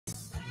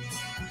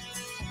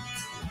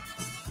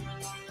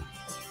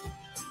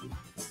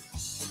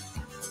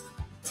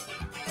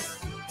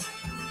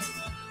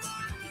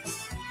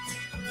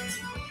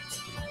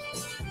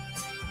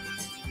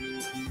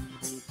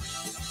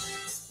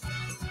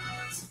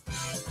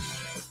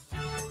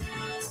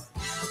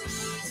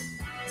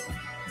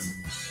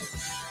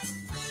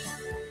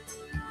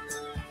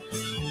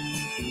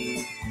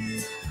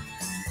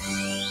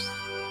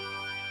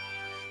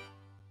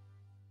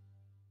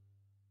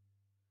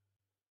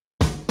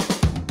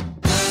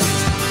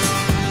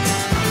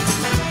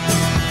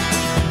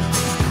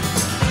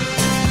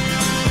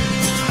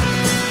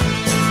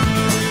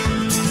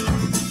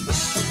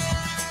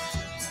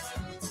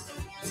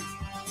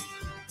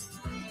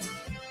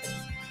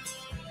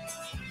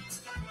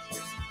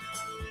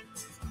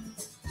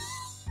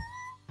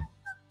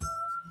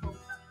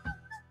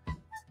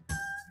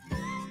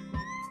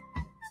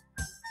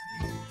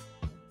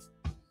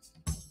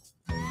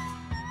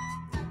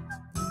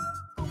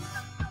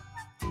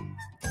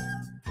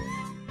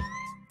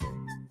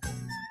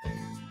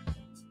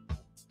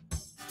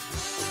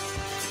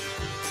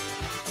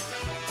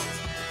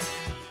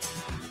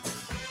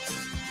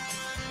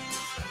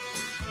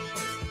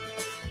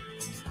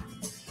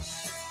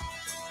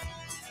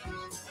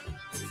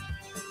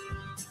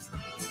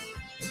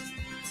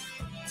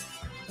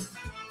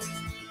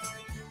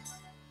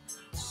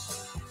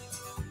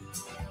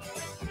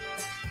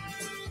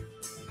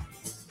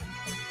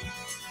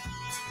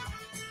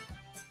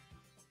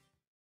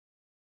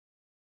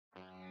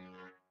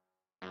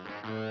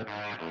Oh,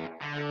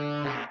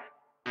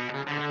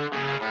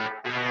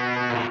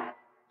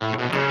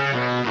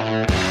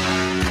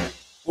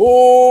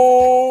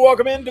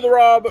 welcome into the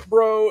Rob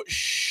Bro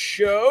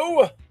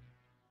Show.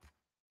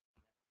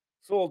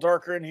 It's a little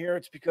darker in here.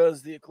 It's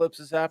because the eclipse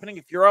is happening.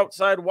 If you're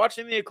outside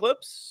watching the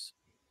eclipse,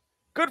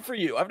 good for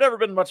you. I've never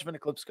been much of an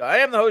eclipse guy. I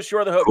am the host. You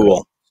are the host.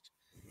 Cool.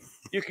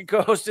 You can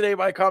co-host today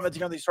by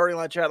commenting on the Starting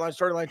Line chat line.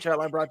 Starting Line chat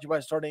line brought to you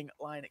by Starting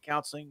Line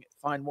Counseling.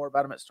 Find more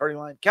about them at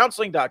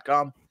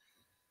startinglinecounseling.com.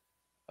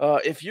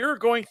 If you're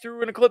going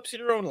through an eclipse in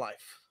your own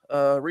life,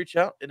 reach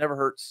out. It never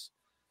hurts.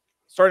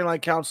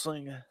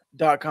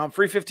 startinglinecounseling.com.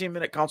 Free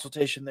 15-minute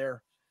consultation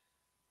there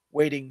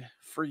waiting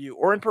for you,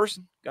 or in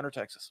person, Gunner,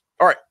 Texas.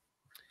 All right.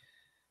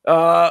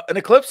 An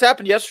eclipse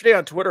happened yesterday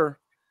on Twitter.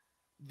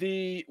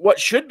 What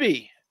should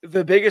be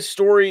the biggest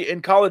story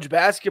in college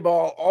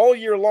basketball all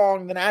year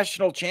long, the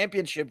national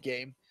championship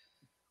game,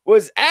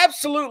 was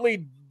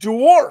absolutely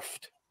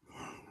dwarfed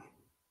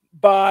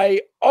by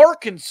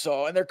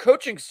Arkansas and their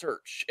coaching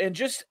search. And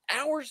just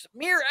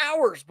mere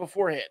hours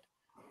beforehand,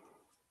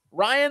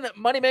 Ryan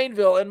Money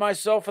Mainville and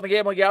myself on the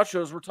Gambling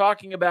Gauchos were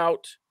talking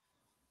about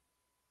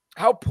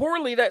how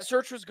poorly that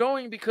search was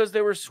going because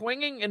they were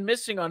swinging and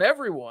missing on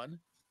everyone.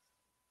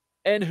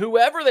 And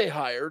whoever they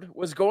hired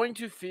was going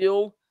to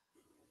feel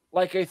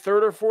like a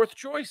third or fourth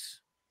choice.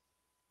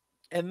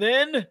 And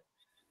then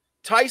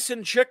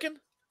Tyson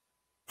Chicken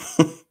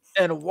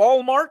and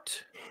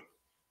Walmart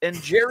and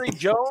Jerry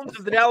Jones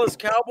of the Dallas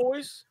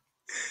Cowboys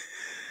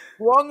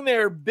flung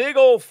their big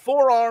old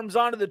forearms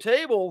onto the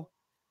table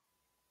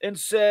and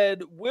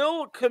said,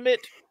 we'll commit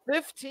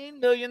 $15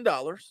 million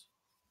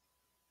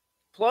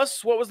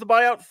plus, what was the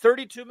buyout?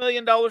 $32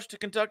 million to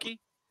Kentucky?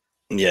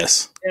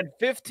 Yes. And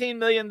 $15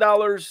 million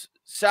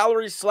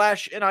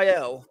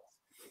salary/NIL.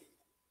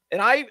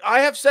 And I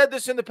have said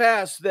this in the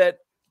past that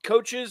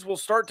coaches will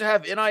start to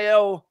have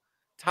NIL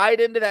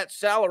tied into that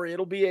salary.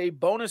 It'll be a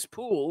bonus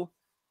pool.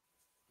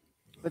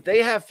 But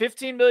they have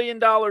 $15 million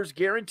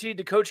guaranteed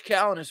to Coach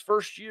Cal in his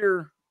first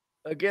year.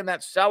 Again,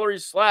 that salary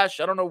 / I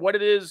don't know what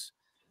it is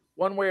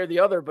one way or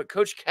the other, but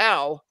Coach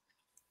Cal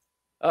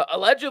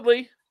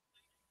allegedly,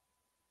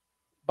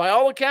 by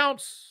all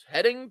accounts,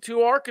 heading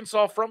to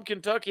Arkansas from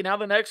Kentucky. Now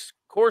the next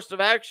course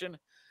of action,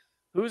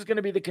 who's going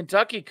to be the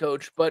Kentucky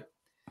coach? But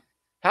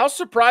how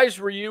surprised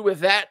were you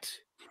with that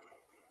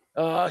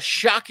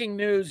shocking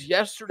news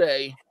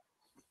yesterday,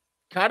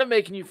 kind of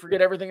making you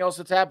forget everything else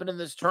that's happened in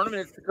this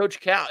tournament? It's Coach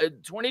Cal.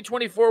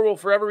 2024 will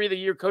forever be the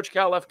year Coach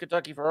Cal left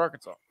Kentucky for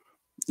Arkansas.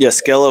 Yeah,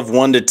 scale of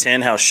 1 to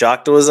 10, how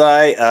shocked was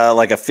I?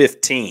 Like a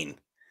 15.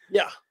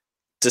 Yeah.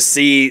 To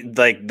see,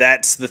 like,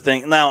 that's the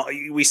thing. Now,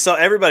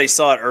 everybody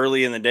saw it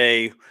early in the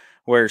day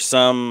where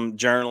some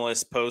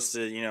journalists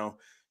posted,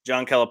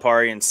 John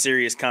Calipari in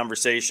serious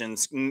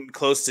conversations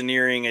close to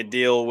nearing a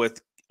deal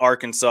with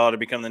Arkansas to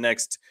become the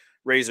next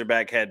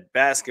Razorback head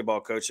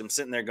basketball coach. I'm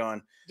sitting there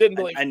going,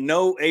 I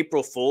know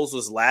April Fool's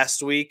was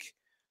last week,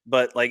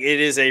 but like, it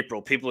is April.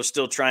 People are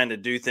still trying to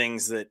do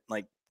things that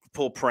like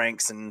pull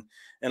pranks and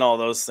all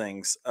those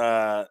things.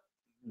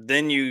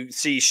 Then you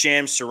see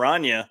Shams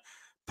Charania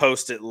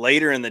post it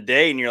later in the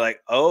day and you're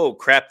like, oh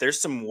crap,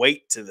 there's some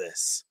weight to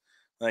this.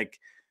 Like,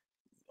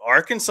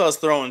 Arkansas is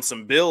throwing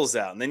some bills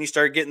out. And then you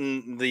start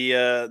getting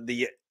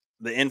the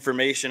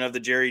information of the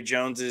Jerry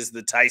Joneses,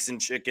 the Tyson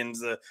Chickens,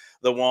 the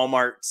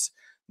Walmarts,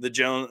 the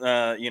Jones,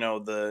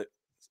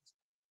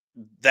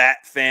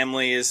 that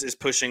family is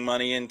pushing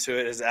money into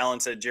it. As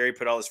Alan said, Jerry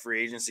put all his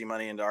free agency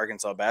money into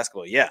Arkansas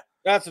basketball. Yeah.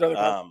 That's another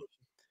conversation.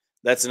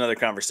 That's another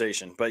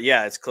conversation. But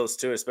yeah, it's close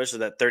to it, especially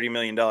that $30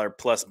 million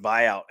plus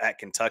buyout at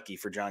Kentucky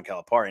for John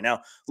Calipari.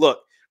 Now, look,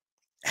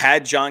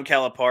 had John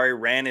Calipari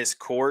ran his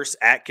course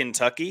at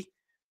Kentucky,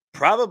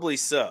 probably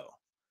so.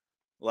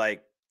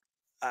 Like,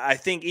 I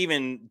think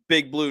even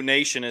Big Blue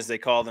Nation, as they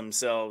call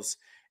themselves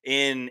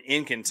in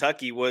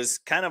Kentucky, was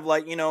kind of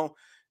like,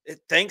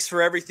 thanks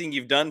for everything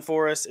you've done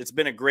for us. It's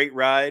been a great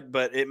ride,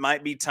 but it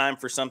might be time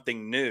for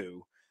something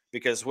new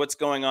because what's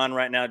going on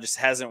right now just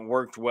hasn't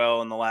worked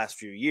well in the last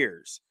few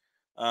years.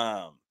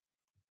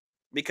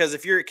 Because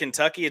if you're at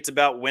Kentucky, it's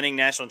about winning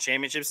national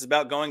championships. It's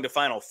about going to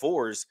Final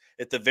Fours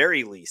at the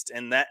very least.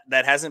 And that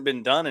hasn't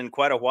been done in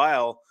quite a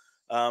while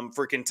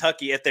for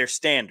Kentucky at their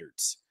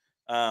standards.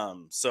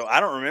 So I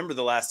don't remember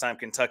the last time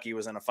Kentucky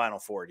was in a Final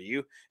Four. Do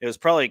you? It was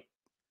probably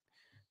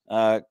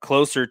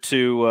closer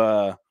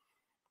to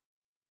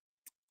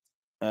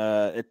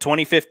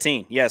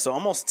 2015. Yeah, so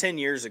almost 10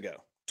 years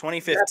ago.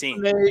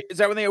 2015. Is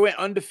that when they went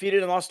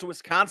undefeated and lost to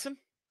Wisconsin?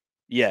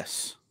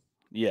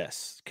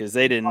 Yes, because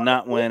they did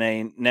not win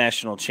a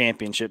national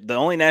championship. The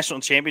only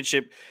national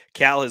championship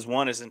Cal has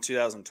won is in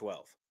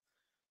 2012.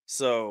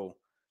 So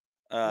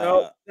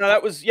no,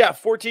 that was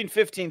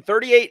 14-15,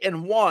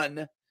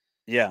 38-1.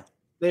 Yeah.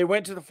 They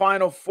went to the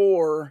Final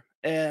Four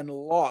and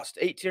lost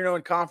 18-0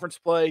 in conference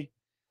play.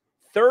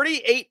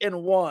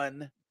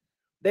 38-1.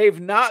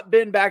 They've not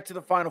been back to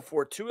the Final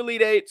Four. 2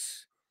 Elite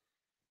Eights,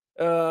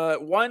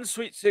 1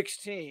 Sweet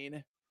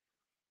 16.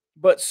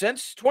 But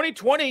since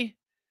 2020,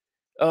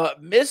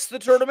 missed the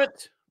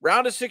tournament,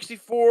 round of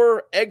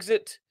 64,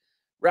 exit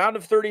round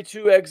of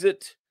 32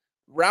 exit,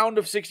 round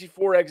of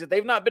 64 exit.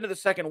 They've not been to the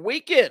second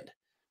weekend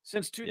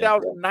since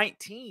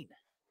 2019.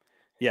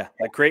 Yeah,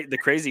 the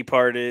crazy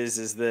part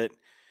is that,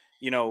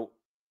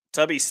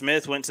 Tubby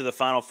Smith went to the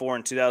Final Four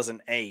in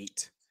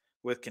 2008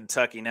 with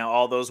Kentucky. Now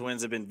all those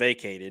wins have been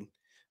vacated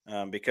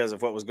because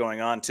of what was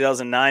going on.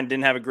 2009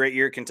 didn't have a great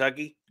year at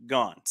Kentucky.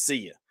 Gone.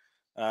 See ya.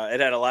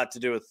 It had a lot to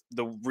do with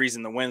the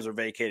reason the wins were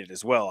vacated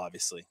as well,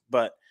 obviously.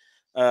 But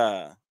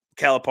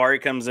Calipari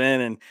comes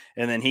in and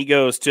then he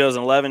goes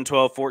 2011,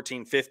 12,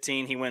 14,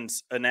 15. He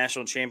wins a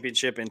national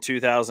championship in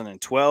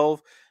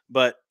 2012,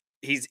 but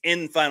he's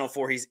in Final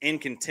Four. He's in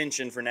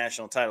contention for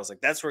national titles.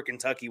 Like, that's where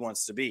Kentucky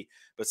wants to be.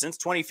 But since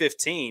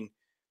 2015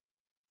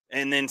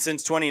 and then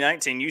since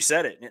 2019, you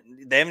said it,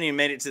 they haven't even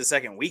made it to the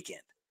second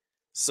weekend.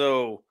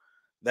 So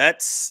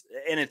that's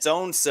in its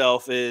own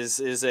self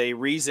is a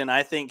reason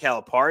I think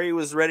Calipari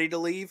was ready to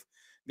leave,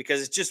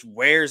 because it just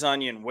wears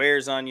on you and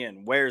wears on you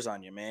and wears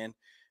on you, man.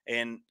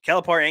 And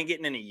Calipari ain't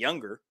getting any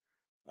younger.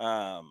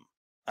 I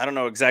don't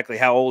know exactly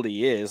how old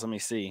he is. Let me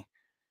see.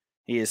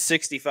 He is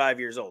 65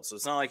 years old. So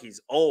it's not like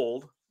he's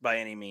old by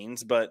any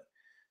means, but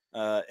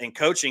in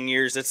coaching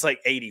years, it's like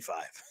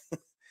 85.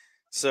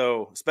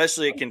 So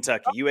especially at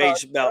Kentucky, you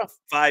age about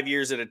 5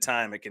 years at a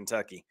time at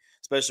Kentucky,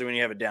 especially when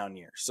you have a down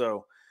year.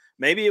 So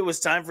maybe it was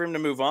time for him to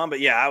move on.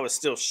 But yeah, I was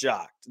still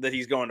shocked that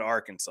he's going to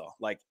Arkansas,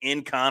 like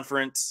in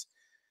conference.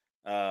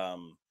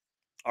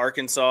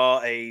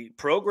 Arkansas, a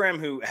program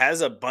who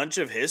has a bunch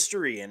of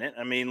history in it.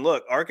 I mean,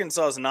 look,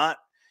 Arkansas is not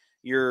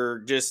your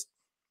just,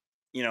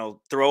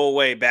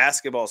 throwaway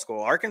basketball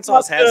school.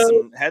 Arkansas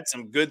had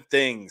some good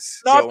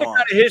things. Not the kind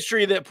of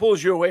history that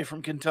pulls you away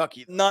from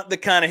Kentucky. Not the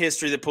kind of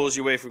history that pulls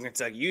you away from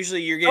Kentucky.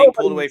 Usually you're getting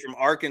pulled away from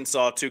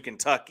Arkansas to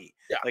Kentucky.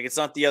 Yeah. Like, it's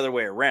not the other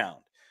way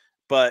around.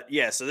 But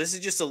yeah, so this is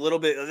just a little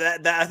bit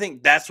that I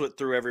think that's what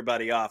threw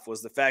everybody off,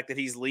 was the fact that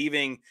he's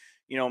leaving,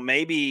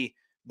 maybe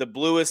the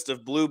bluest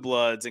of blue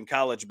bloods in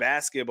college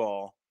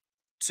basketball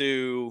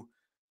to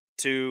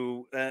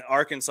an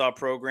Arkansas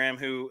program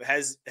who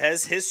has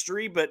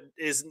history, but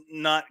is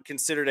not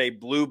considered a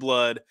blue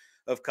blood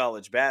of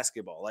college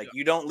basketball. Like,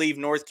 you don't leave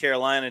North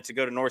Carolina to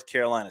go to North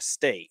Carolina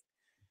State.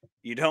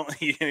 You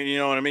don't, you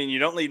know what I mean? You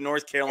don't leave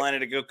North Carolina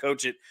to go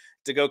coach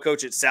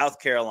at South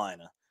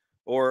Carolina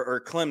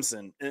or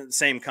Clemson in the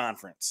same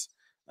conference.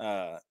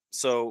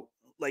 So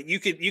like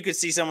you could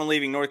see someone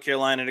leaving North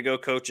Carolina to go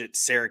coach at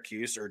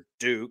Syracuse or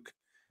Duke.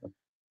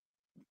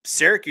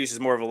 Syracuse is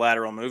more of a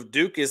lateral move.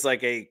 Duke is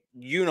like a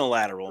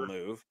unilateral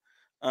move.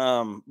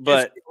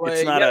 But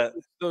it's not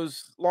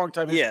those long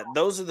time. Yeah,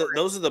 those are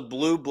the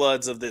blue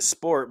bloods of this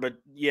sport. But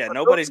yeah,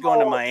 nobody's going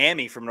to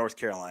Miami from North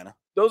Carolina.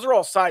 Those are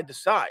all side to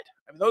side.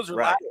 I mean, those are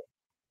right.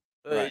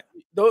 Right.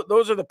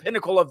 Those are the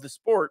pinnacle of the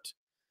sport.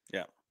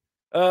 Yeah.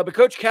 But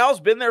Coach Cal's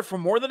been there for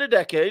more than a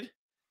decade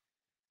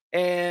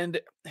and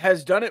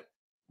has done it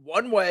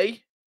one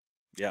way.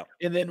 Yeah.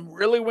 And then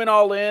really went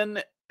all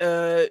in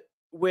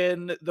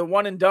when the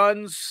one and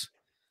dones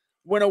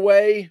went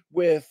away,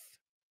 with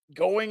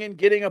going and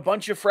getting a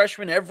bunch of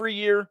freshmen every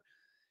year.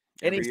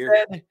 And he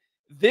said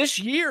this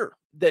year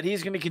that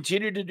he's going to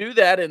continue to do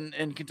that.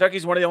 And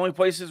Kentucky's one of the only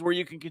places where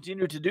you can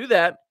continue to do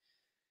that.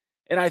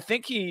 And I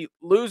think he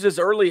loses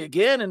early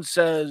again and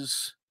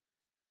says,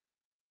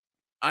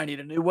 I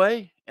need a new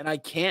way, and I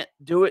can't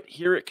do it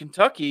here at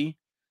Kentucky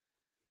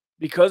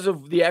because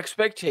of the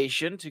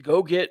expectation to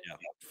go get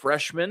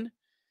freshmen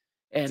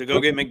and to go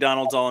get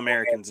McDonald's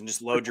All-Americans and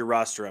just load your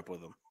roster up with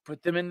them.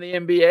 Put them in the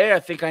NBA. I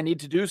think I need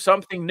to do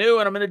something new,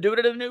 and I'm going to do it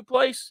at a new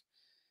place.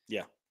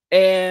 Yeah.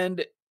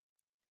 And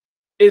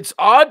it's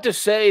odd to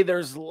say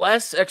there's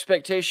less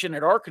expectation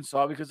at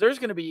Arkansas, because there's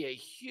going to be a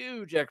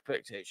huge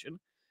expectation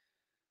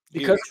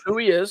because of who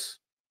he is,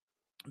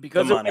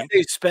 because of what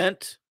they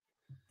spent,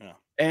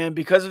 and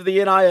because of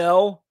the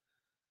NIL.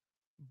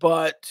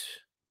 But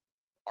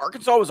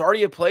Arkansas was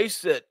already a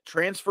place that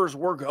transfers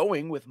were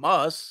going with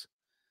Muss.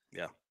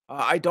 Yeah.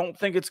 I don't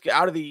think it's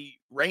out of the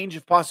range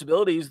of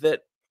possibilities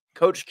that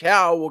Coach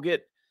Cal will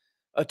get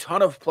a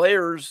ton of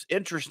players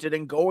interested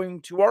in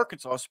going to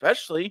Arkansas,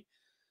 especially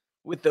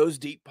with those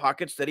deep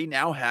pockets that he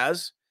now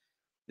has.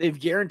 They've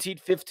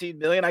guaranteed $15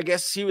 million. I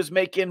guess he was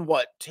making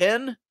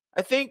 10,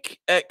 I think,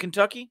 at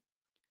Kentucky.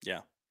 Yeah.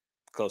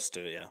 Close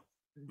to it, yeah.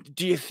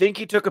 Do you think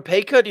he took a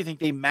pay cut? Do you think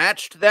they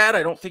matched that?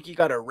 I don't think he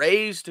got a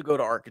raise to go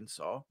to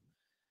Arkansas.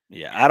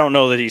 Yeah, I don't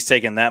know that he's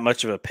taken that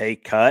much of a pay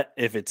cut,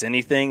 if it's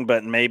anything,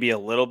 but maybe a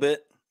little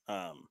bit.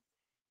 But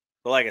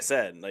like I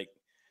said, like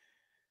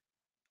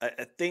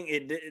I think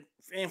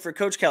and for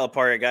Coach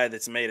Calipari, a guy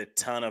that's made a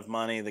ton of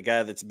money, the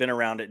guy that's been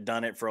around it,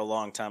 done it for a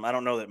long time, I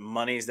don't know that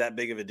money's that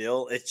big of a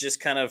deal. It's just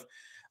kind of,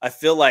 I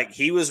feel like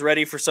he was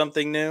ready for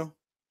something new.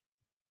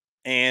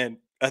 And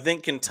I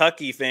think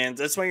Kentucky fans,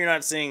 that's why you're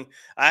not seeing,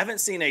 I haven't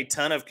seen a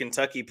ton of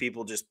Kentucky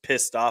people just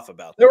pissed off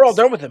about They're all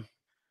done with him.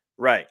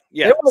 Right.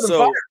 Yeah.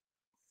 So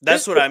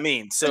that's what I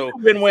mean. So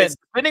win-win.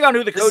 Depending on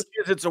who the coach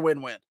is, it's a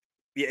win-win.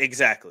 Yeah,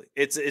 exactly.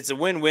 It's a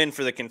win-win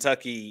for the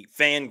Kentucky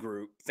fan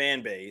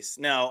base.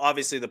 Now,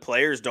 obviously, the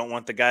players don't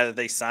want the guy that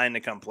they signed to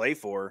come play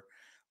for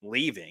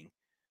leaving.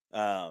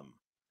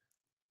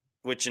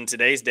 which in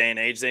today's day and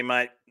age, they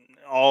might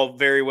all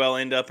very well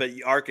end up at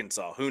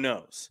Arkansas. Who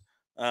knows?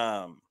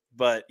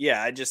 But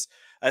yeah,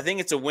 I think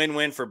it's a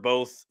win-win for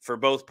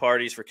both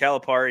parties. For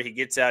Calipari, he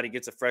gets out, he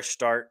gets a fresh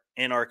start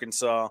in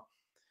Arkansas.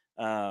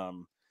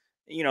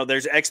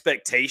 There's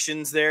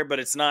expectations there, but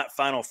it's not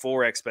Final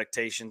Four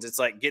expectations. It's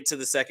like get to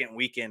the second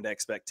weekend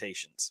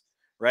expectations,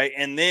 right?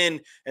 And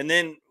then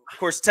of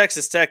course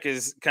Texas Tech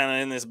is kind of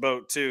in this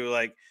boat too.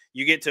 Like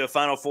you get to a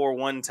Final Four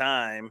one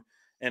time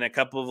and a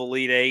couple of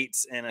Elite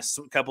Eights and a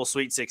couple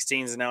Sweet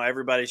 16s, and now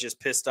everybody's just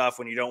pissed off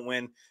when you don't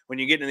win. When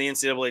you get in the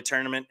NCAA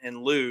tournament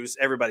and lose,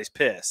 everybody's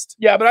pissed.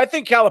 Yeah, but I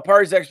think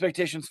Calipari's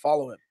expectations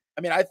follow him.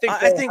 I mean, I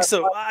think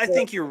so. I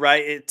think you're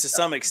right to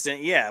some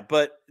extent. Yeah,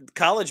 but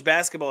college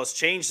basketball has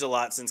changed a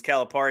lot since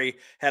Calipari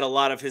had a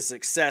lot of his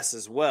success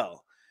as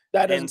well.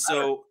 That doesn't and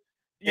so,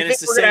 you and think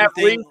it's the we're gonna same have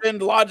thing.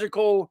 reasoned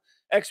logical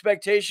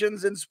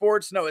expectations in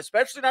sports? No,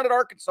 especially not at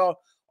Arkansas.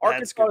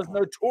 Arkansas is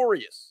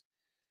notorious.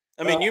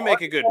 I mean, you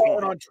make a good Arkansas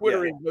point. On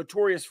Twitter is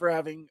notorious for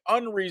having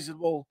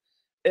unreasonable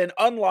and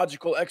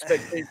unlogical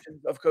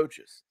expectations of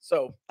coaches.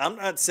 So I'm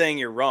not saying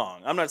you're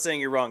wrong. I'm not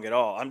saying you're wrong at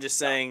all. I'm just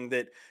saying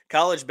that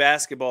college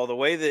basketball, the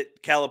way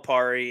that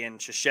Calipari and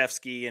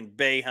Krzyzewski and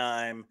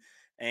Boeheim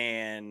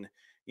and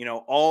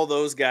all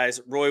those guys,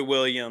 Roy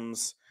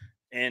Williams,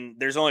 and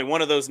there's only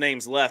one of those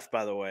names left,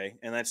 by the way,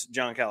 and that's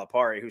John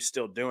Calipari, who's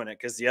still doing it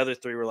because the other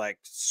three were like,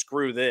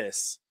 screw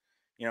this.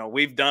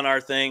 We've done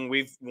our thing.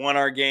 We've won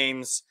our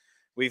games.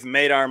 We've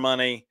made our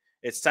money.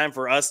 It's time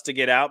for us to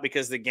get out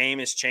because the game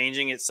is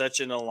changing at such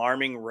an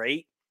alarming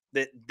rate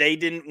that they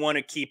didn't want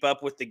to keep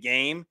up with the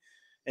game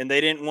and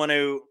they didn't want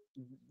to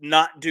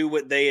not do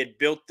what they had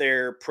built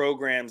their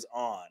programs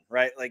on,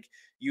 right? Like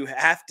you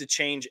have to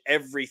change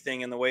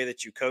everything in the way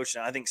that you coach.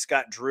 And I think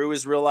Scott Drew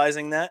is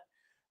realizing that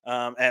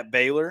at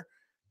Baylor,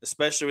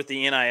 especially with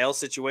the NIL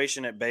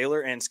situation at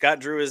Baylor. And Scott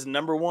Drew is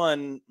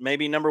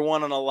maybe number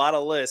one on a lot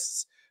of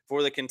lists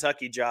for the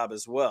Kentucky job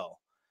as well.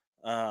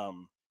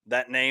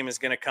 That name is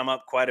going to come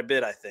up quite a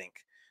bit, I think,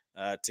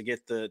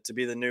 to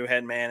be the new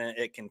head man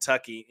at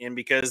Kentucky, and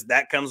because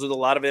that comes with a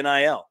lot of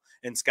NIL.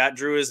 And Scott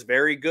Drew is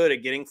very good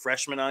at getting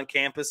freshmen on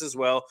campus as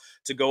well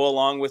to go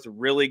along with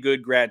really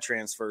good grad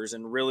transfers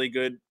and really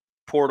good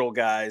portal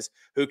guys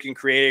who can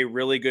create a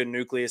really good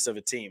nucleus of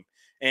a team.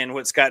 And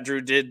what Scott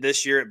Drew did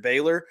this year at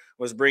Baylor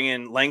was bring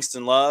in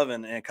Langston Love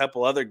and a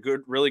couple other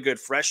really good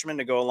freshmen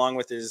to go along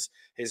with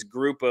his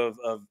group of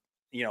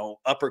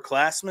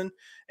upperclassmen.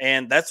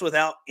 And that's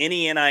without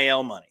any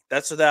NIL money.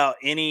 That's without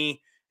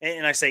any,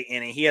 and I say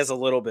any, he has a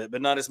little bit,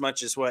 but not as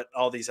much as what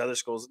all these other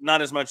schools,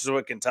 not as much as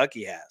what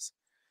Kentucky has.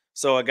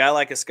 So a guy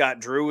like a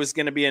Scott Drew is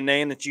going to be a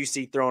name that you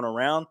see thrown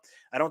around.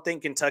 I don't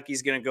think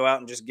Kentucky's going to go out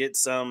and just get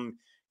some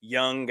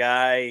young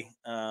guy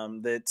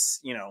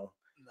that's,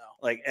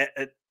 like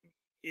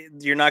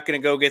you're not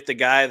going to go get the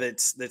guy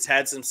that's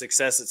had some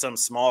success at some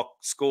small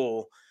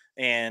school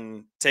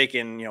and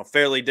taking,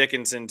 Fairleigh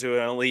Dickinson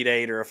to an Elite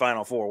Eight or a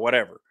Final Four,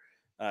 whatever.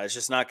 It's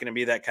just not going to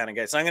be that kind of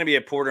guy. It's not going to be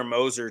a Porter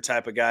Moser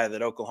type of guy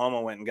that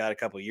Oklahoma went and got a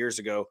couple of years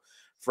ago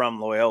from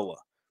Loyola.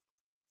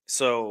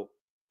 So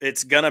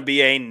it's going to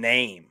be a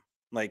name.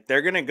 Like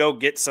they're going to go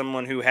get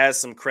someone who has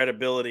some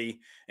credibility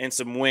and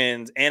some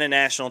wins and a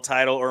national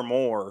title or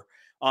more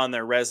on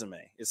their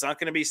resume. It's not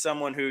going to be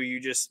someone who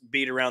you just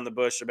beat around the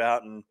bush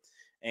about and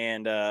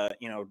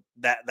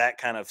that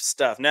kind of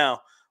stuff.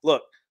 Now,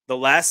 look, the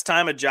last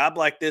time a job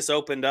like this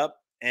opened up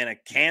and a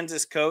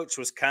Kansas coach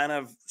was kind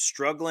of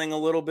struggling a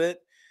little bit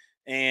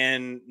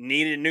and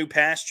needed new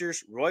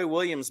pastures, Roy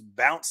Williams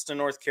bounced to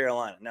North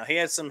Carolina. Now, he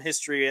had some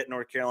history at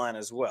North Carolina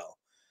as well.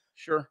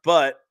 Sure.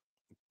 But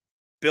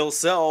Bill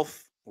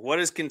Self, what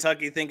does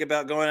Kentucky think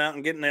about going out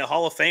and getting a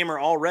Hall of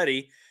Famer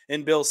already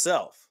in Bill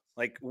Self?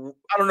 Like,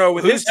 I don't know.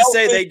 Who's to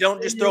say they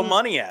don't just throw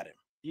money at him?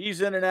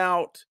 He's in and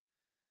out.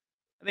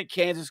 I think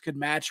Kansas could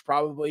match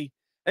probably.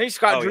 I think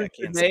Scott Drew's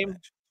good name.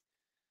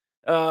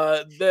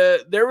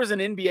 There was an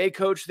NBA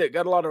coach that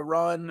got a lot of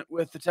run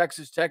with the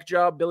Texas Tech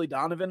job, Billy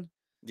Donovan.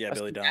 Yeah,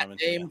 Billy Donovan.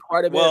 Name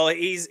quite a bit. Well,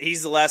 he's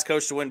the last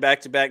coach to win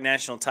back-to-back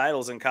national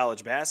titles in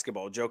college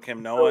basketball.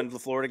 Joakim Noah and the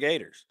Florida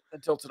Gators.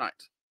 Until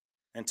tonight.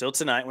 Until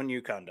tonight when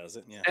UConn does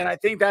it. Yeah. And I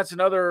think that's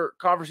another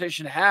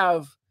conversation to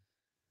have.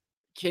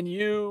 Can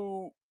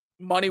you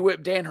money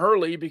whip Dan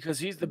Hurley because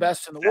he's the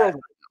best in the world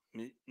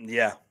right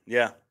now?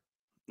 Yeah.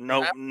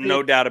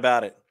 No doubt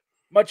about it.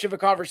 Much of a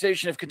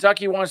conversation. If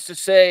Kentucky wants to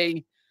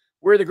say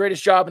we're the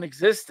greatest job in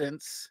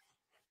existence,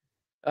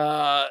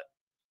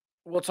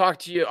 we'll talk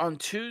to you on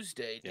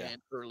Tuesday,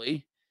 Dan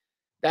Hurley.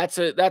 That's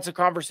a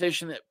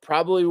conversation that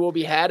probably will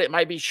be had. It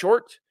might be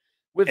short.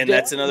 And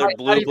that's another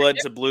blue blood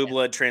to blue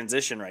blood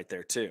transition right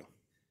there, too.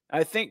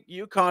 I think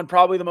UConn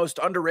probably the most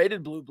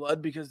underrated blue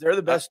blood because they're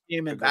the best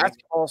team in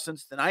basketball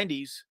since the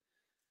 90s.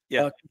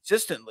 Yeah.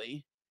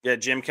 Consistently. Yeah,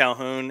 Jim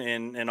Calhoun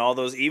and all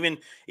those, even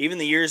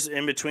the years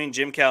in between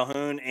Jim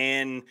Calhoun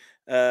and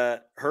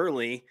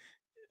Hurley,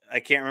 I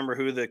can't remember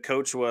who the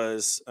coach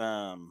was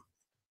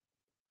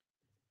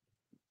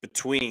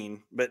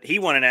between, but he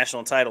won a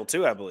national title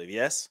too, I believe.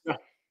 Yes. Yeah.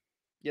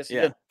 Yes, he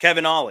did.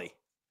 Kevin Ollie.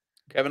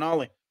 Kevin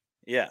Ollie.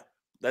 Yeah.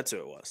 That's who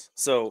it was.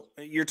 So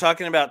you're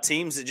talking about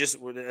teams that just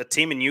a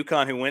team in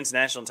UConn who wins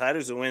national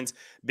titles, who wins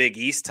Big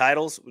East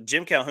titles.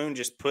 Jim Calhoun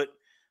just put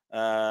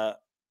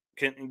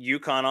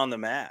UConn on the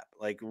map.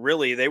 Like,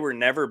 really, they were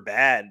never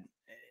bad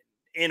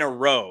in a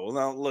row.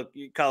 Now, look,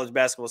 college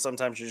basketball,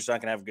 sometimes you're just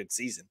not going to have a good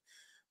season.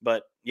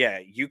 But, yeah,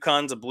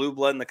 UConn's a blue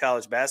blood in the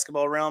college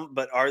basketball realm.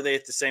 But are they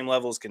at the same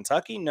level as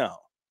Kentucky? No.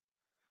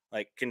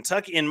 Like,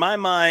 Kentucky, in my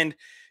mind,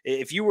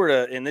 if you were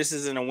to – and this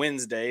isn't a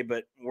Wednesday,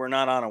 but we're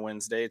not on a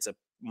Wednesday. It's a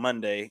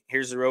Monday.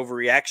 Here's their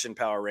overreaction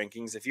power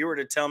rankings. If you were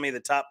to tell me the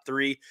top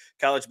 3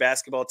 college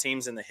basketball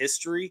teams in the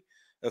history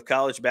of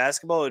college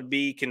basketball, it would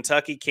be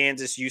Kentucky,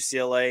 Kansas,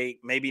 UCLA,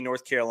 maybe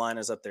North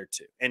Carolina's up there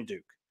too, and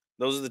Duke.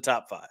 Those are the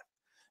top 5.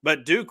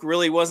 But Duke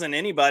really wasn't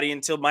anybody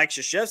until Mike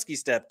Krzyzewski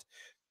stepped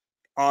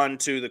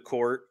onto the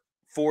court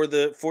for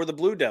the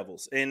Blue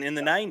Devils in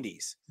the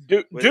 90s.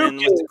 Duke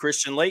with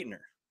Christian Laettner.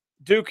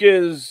 Duke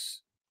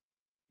is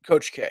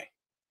Coach K.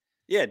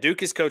 Yeah,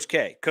 Duke is Coach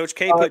K. Coach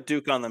K put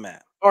Duke on the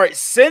map. All right,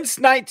 since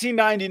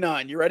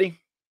 1999, you ready?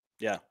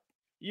 Yeah.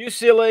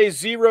 UCLA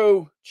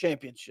 0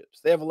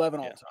 championships. They have 11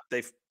 all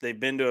time. They've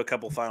been to a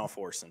couple Final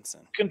Four since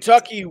then.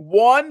 Kentucky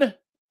won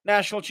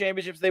national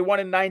championships. They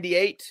won in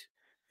 98.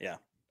 Yeah.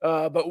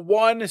 But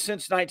 1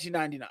 since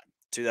 1999.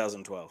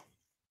 2012.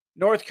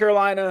 North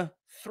Carolina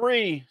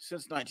 3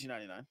 since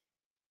 1999.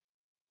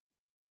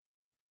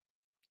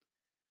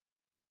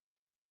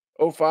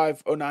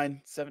 05,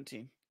 09,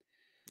 17.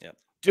 Yep.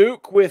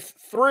 Duke with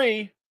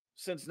 3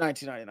 since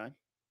 1999.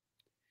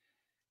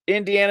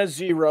 Indiana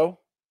 0.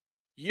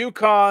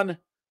 UConn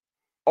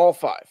all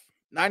 5.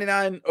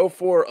 99,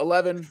 04,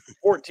 11,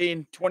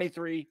 14,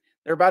 23.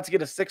 They're about to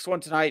get a 6th one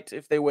tonight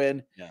if they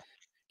win. Yeah.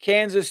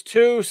 Kansas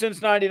 2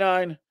 since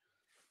 99.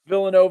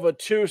 Villanova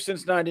 2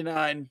 since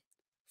 99.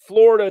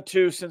 Florida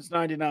 2 since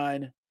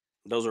 99.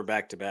 Those are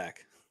back to back.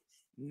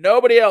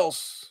 Nobody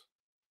else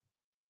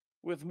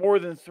with more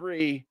than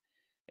 3.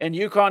 And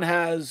UConn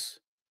has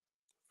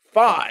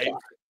 5.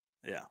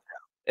 Yeah.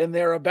 And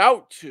they're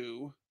about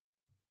to,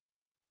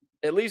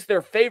 at least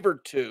they're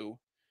favored to,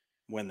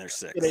 win their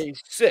 6th. Get a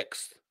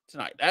 6th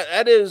tonight.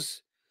 That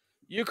is,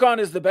 UConn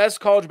is the best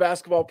college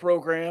basketball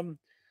program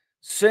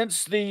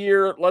since the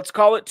year, let's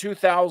call it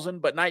 2000,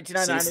 but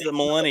 1999. Since the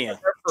millennia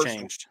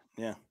changed.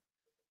 Yeah.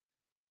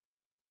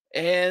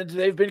 And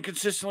they've been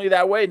consistently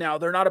that way. Now,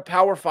 they're not a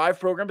Power 5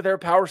 program, but they're a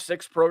Power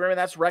 6 program, and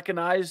that's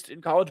recognized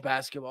in college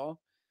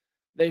basketball.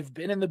 They've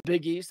been in the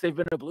Big East. They've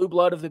been a blue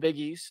blood of the Big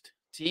East.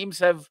 Teams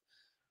have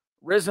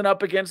risen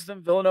up against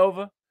them,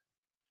 Villanova,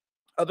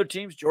 other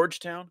teams,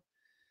 Georgetown.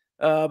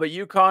 But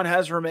UConn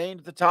has remained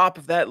at the top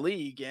of that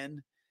league,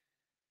 and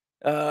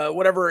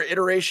whatever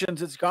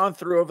iterations it's gone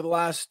through over the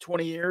last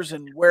 20 years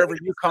and wherever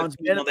UConn's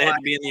been. Well, they had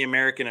to be in the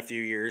American a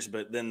few years,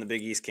 but then the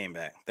Big East came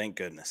back. Thank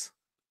goodness.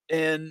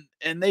 And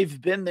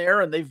they've been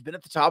there, and they've been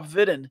at the top of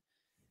it, and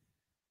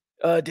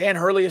Dan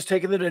Hurley has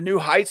taken them to new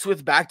heights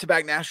with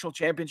back-to-back national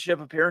championship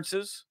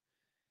appearances.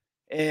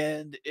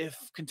 And if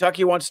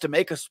Kentucky wants to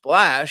make a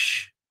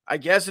splash, I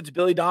guess it's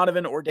Billy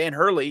Donovan or Dan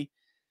Hurley.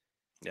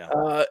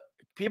 Yeah.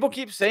 People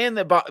keep saying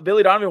that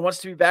Billy Donovan wants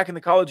to be back in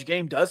the college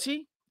game. Does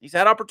he? He's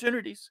had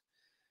opportunities.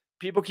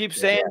 People keep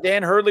saying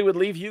Dan Hurley would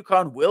leave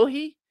UConn. Will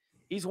he?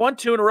 He's won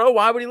 2 in a row.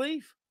 Why would he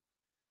leave?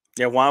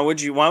 Yeah. Why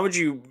would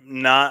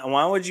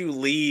you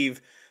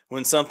leave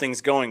when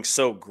something's going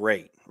so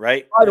great?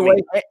 Right. By the way,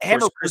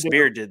 Hammer Chris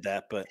Beard did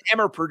that, but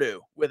Hammer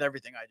Purdue with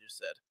everything I just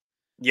said.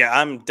 Yeah,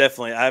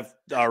 I've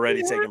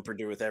already taken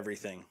Purdue with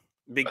everything.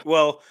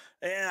 Well,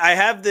 I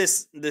have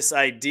this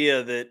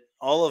idea that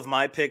all of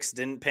my picks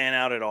didn't pan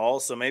out at all,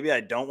 so maybe I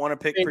don't want to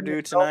pick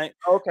Purdue tonight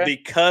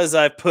because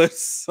I put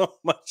so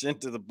much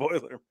into the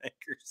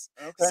Boilermakers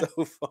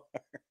so far.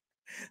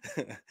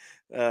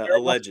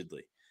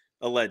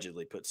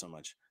 Allegedly put so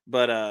much.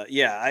 But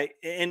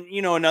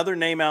another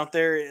name out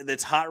there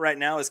that's hot right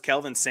now is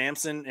Kelvin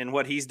Sampson and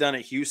what he's done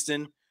at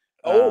Houston.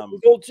 He's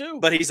old too.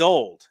 But he's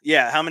old.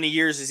 Yeah, how many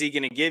years is he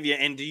going to give you?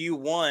 And do you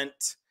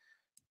want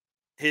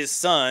his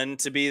son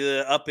to be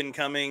the up and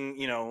coming,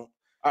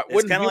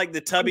 it's kind of like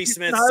the Tubby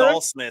Smith, Saul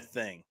Smith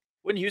thing.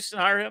 Wouldn't Houston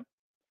hire him?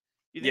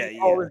 You think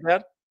his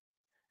dad?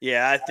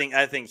 Yeah,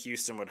 I think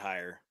Houston would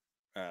hire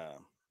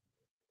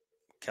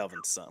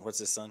Kelvin's son. What's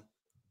his son?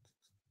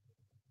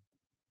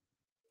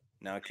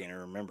 Now I can't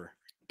even remember.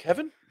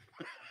 Kevin?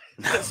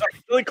 That's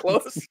really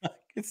close.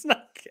 It's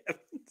not Kevin.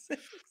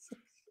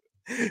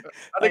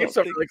 I think it's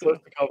something really close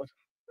to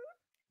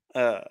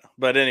Kelvin.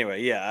 But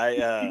anyway,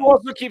 yeah. People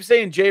also keep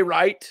saying Jay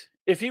Wright.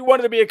 If he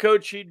wanted to be a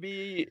coach, he'd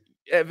be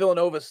at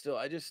Villanova still.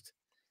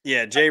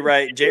 Jay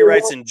Wright. Jay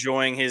Wright's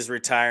enjoying his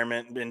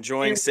retirement,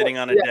 enjoying sitting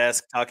on a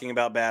desk talking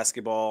about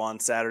basketball on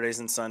Saturdays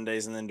and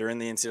Sundays, and then during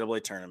the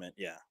NCAA tournament.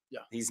 Yeah.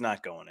 He's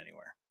not going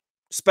anywhere,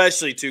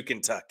 especially to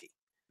Kentucky.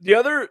 The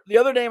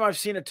other name I've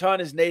seen a ton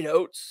is Nate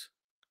Oates.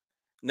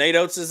 Nate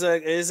Oates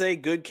is a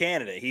good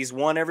candidate. He's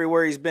won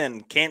everywhere he's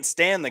been. Can't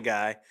stand the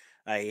guy.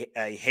 I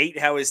hate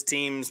how his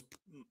teams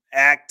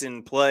act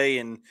and play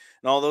and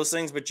all those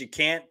things, but you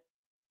can't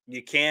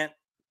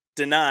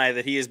deny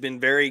that he has been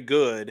very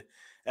good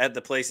at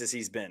the places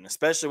he's been,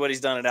 especially what he's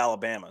done at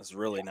Alabama is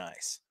really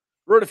nice.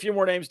 Wrote a few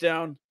more names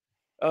down.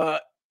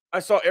 I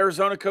saw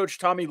Arizona coach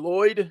Tommy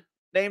Lloyd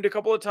named a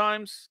couple of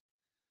times.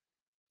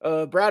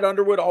 Brad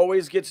Underwood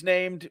always gets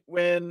named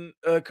when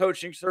a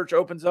coaching search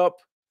opens up.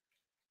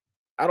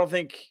 I don't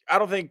think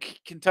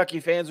Kentucky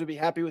fans would be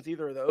happy with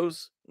either of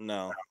those.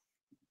 No.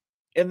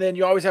 And then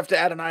you always have to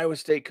add an Iowa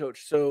State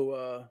coach.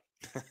 So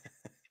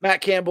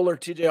Matt Campbell or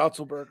TJ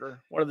Otzelberger,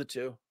 one of the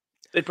two.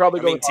 They'd probably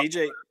go with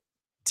TJ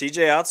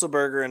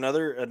Otzelberger,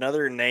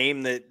 another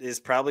name that is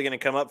probably going to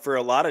come up for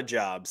a lot of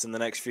jobs in the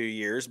next few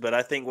years. But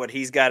I think what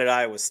he's got at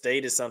Iowa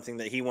State is something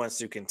that he wants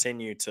to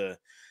continue to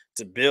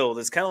build.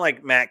 It's kind of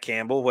like Matt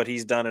Campbell, what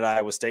he's done at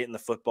Iowa State in the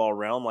football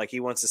realm. Like he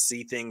wants to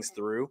see things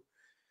through.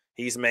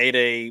 He's made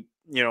a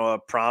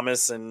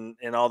promise and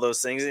all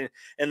those things.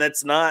 And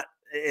that's not,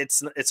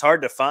 it's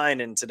hard to find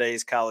in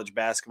today's college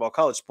basketball,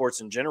 college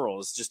sports in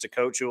general. It's just a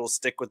coach who will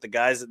stick with the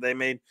guys that they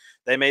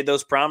made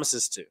those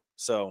promises to.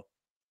 So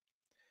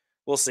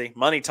we'll see.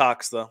 Money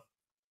talks, though.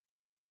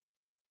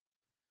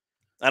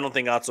 I don't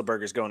think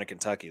Otzelberger's going to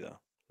Kentucky, though.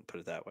 I'll put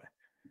it that way.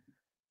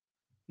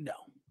 No,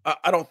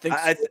 I don't think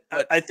so.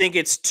 I think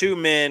it's two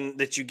men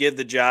that you give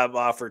the job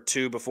offer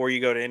to before you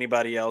go to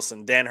anybody else.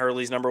 And Dan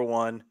Hurley's number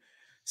one.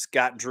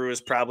 Scott Drew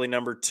is probably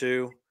number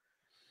two.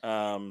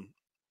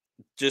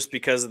 Just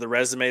because of the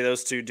resume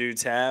those two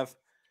dudes have.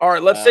 All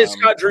right, let's say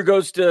Scott Drew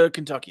goes to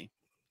Kentucky.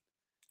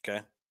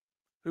 Okay.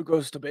 Who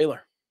goes to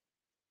Baylor?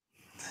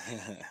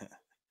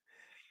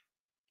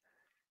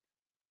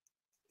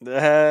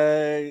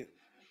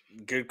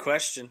 Good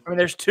question. I mean,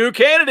 there's two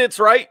candidates,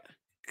 right?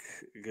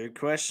 Good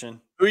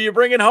question. Who you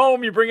bringing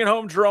home? You bringing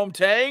home Jerome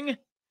Tang?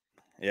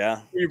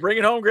 Yeah. Or you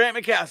bringing home Grant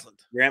McCasland?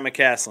 Grant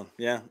McCasland,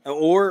 yeah.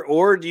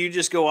 Or do you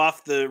just go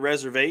off the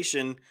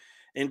reservation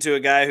into a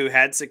guy who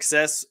had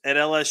success at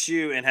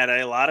LSU and had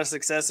a lot of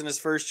success in his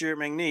first year at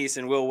McNeese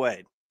and Will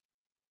Wade?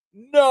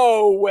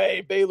 No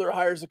way Baylor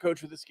hires a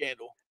coach with a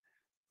scandal.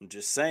 I'm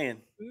just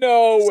saying.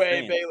 No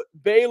way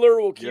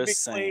Baylor will keep it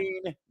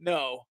clean.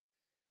 No.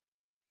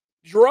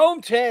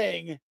 Jerome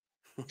Tang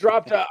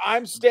dropped a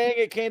I'm staying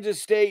at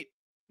Kansas State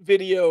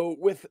video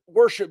with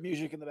worship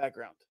music in the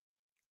background.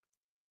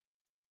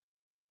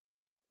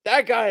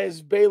 That guy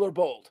is Baylor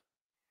bold.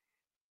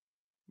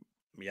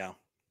 Yeah.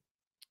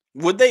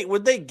 Would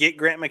they get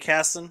Grant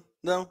McCasland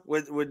though?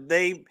 Would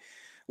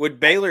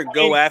Baylor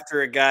go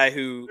after a guy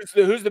who's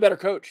the better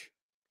coach?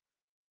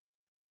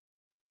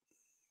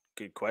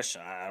 Good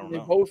question. I don't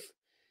know.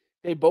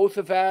 They both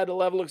have had a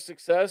level of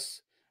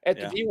success. At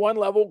the D1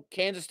 level,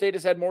 Kansas State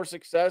has had more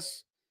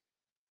success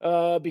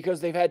because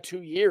they've had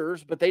 2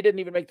 years, but they didn't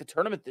even make the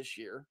tournament this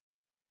year.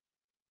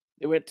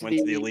 They went to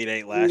the Elite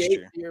Eight last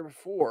year. The year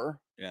before.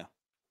 Yeah.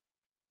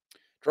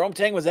 Jerome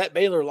Tang was at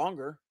Baylor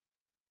longer.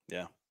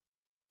 Yeah.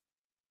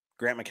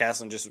 Grant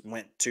McCasland just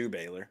went to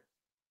Baylor.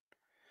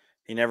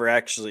 He never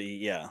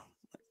actually,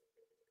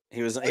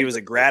 He was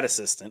a grad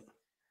assistant.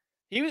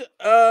 He was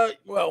a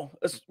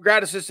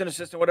grad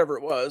assistant, whatever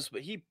it was,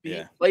 but he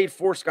played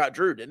for Scott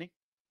Drew, didn't he?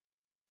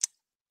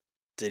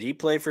 Did he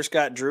play for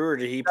Scott Drew or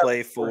did he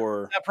play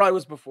for That probably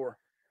was before.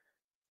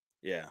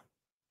 Yeah.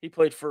 He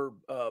played for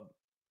the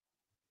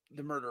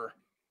murderer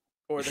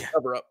or the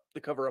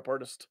cover up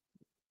artist.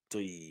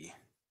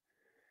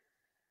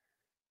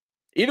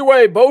 Either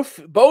way,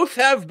 both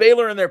have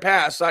Baylor in their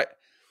past.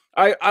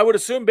 I would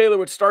assume Baylor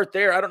would start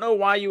there. I don't know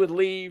why you would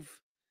leave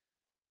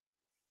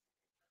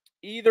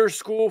either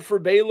school for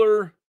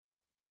Baylor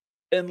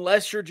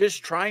unless you're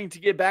just trying to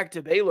get back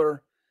to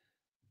Baylor.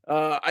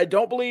 I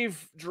don't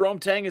believe Jerome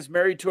Tang is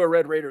married to a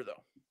Red Raider,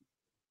 though.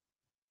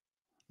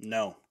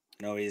 No,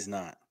 he's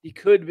not. He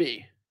could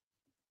be.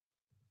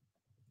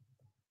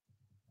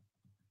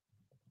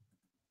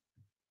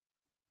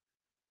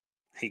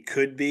 He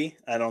could be.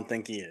 I don't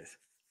think he is.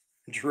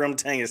 Jerome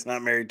Tang is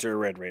not married to a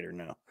Red Raider,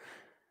 no.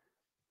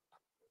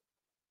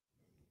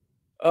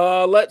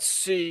 Let's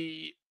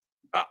see.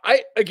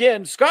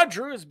 Scott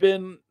Drew has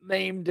been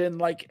named in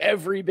like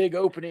every big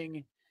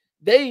opening.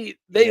 They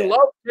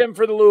loved him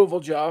for the Louisville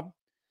job.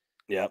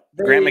 Yeah.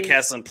 Grant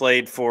McCasland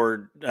played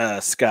for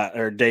Scott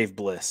or Dave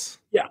Bliss.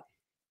 Yeah.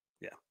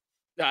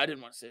 No, I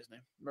didn't want to say his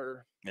name.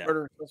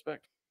 Murder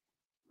suspect.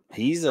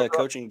 He's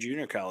coaching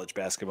junior college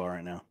basketball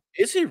right now.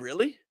 Is he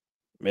really?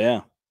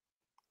 Yeah.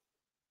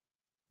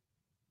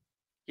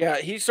 Yeah,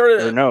 he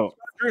started.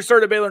 Drew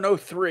started Baylor in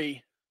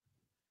 2003.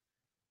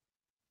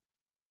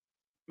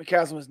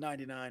 McCasland was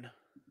 99.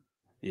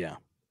 Yeah.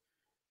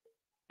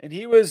 And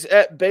he was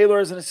at Baylor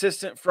as an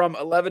assistant from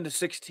 11 to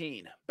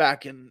 16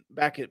 back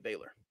at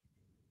Baylor.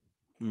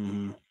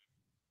 Mm-hmm.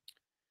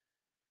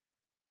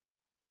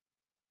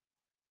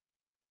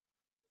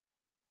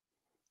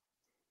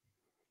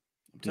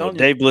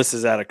 Dave Bliss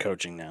is out of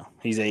coaching now.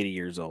 He's 80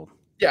 years old.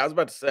 Yeah, I was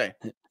about to say.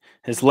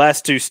 His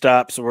last 2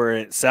 stops were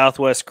at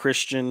Southwest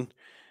Christian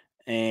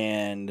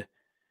and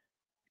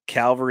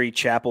Calvary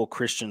Chapel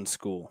Christian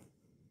School.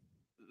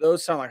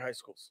 Those sound like high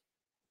schools.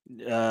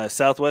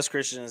 Southwest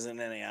Christian is an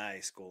NAI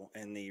school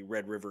in the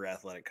Red River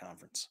Athletic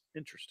Conference.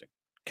 Interesting.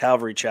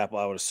 Calvary Chapel,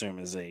 I would assume,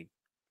 is a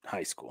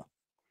high school.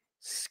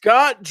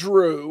 Scott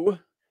Drew,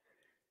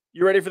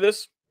 you ready for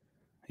this?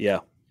 Yeah.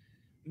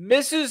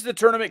 Misses the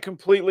tournament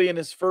completely in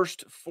his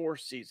first 4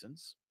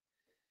 seasons.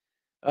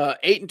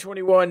 8-21,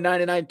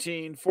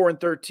 9-19,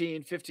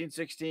 4-13,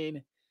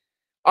 15-16.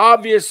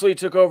 Obviously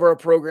took over a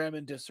program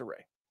in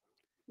disarray.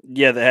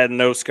 Yeah, they had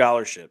no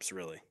scholarships,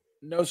 really.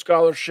 No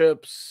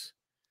scholarships,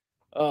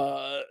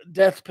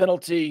 death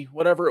penalty,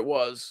 whatever it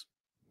was.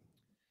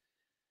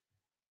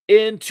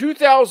 In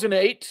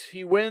 2008,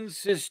 he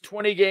wins his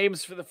 20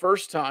 games for the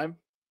first time.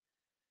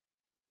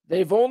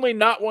 They've only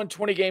not won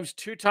 20 games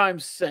 2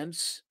 times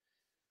since.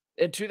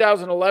 In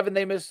 2011,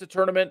 they missed the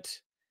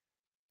tournament.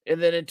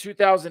 And then in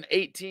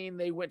 2018,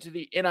 they went to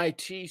the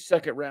NIT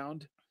second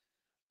round.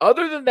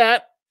 Other than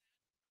that,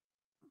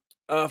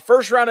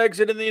 first round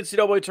exit in the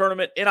NCAA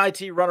tournament,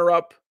 NIT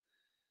runner-up,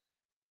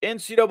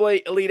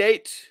 NCAA Elite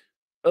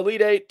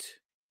Eight,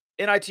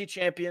 NIT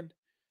champion,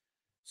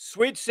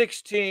 Sweet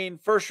 16,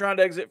 first round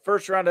exit,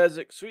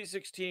 Sweet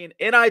 16,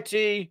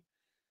 NIT,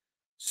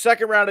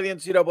 second round of the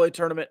NCAA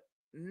tournament,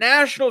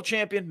 national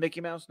champion,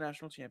 Mickey Mouse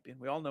national champion.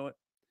 We all know it.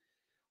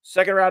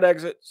 Second round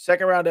exit,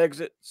 second round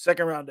exit,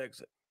 second round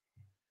exit.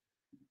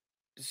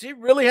 Does he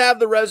really have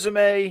the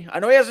resume? I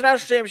know he has a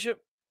national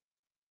championship.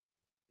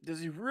 Does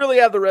he really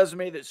have the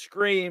resume that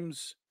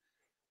screams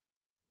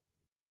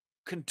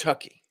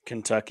Kentucky?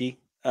 Kentucky.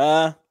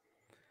 I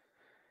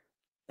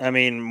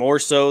mean, more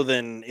so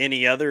than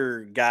any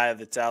other guy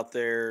that's out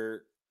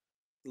there,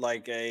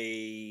 like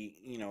we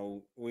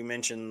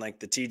mentioned like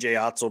the TJ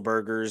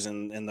Otzelbergers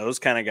and those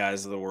kind of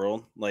guys of the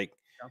world. Like,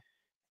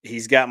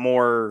 he's got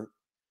more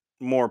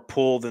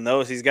pull than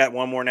those. He's got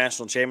one more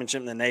national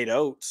championship than Nate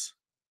Oates.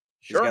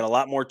 Sure. He's got a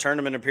lot more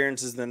tournament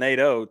appearances than Nate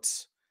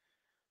Oates.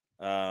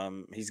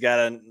 He's got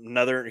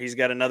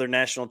another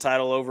national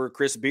title over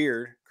Chris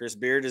Beard. Chris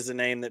Beard is a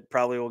name that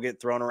probably will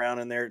get thrown around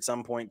in there at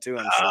some point too,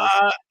 I'm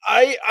sure.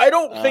 I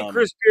don't think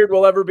Chris Beard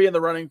will ever be in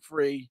the running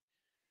for a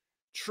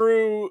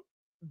true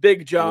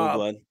big job.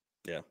 Blood.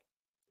 Yeah.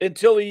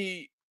 Until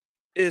he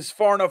is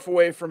far enough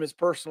away from his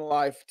personal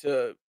life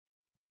to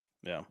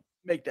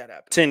make that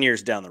happen. 10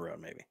 years down the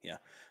road, maybe. Yeah.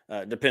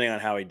 Depending on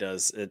how he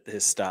does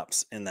his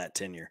stops in that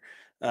tenure.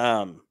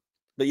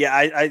 But yeah,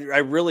 I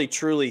really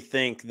truly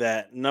think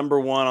that number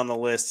one on the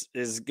list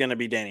is going to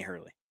be Danny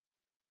Hurley.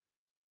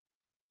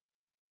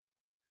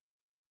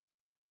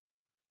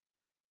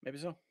 Maybe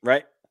so.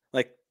 Right?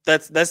 Like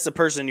that's the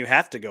person you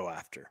have to go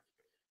after.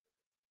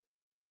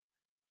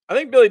 I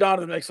think Billy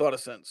Donovan makes a lot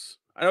of sense.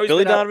 I know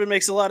Billy Donovan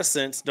makes a lot of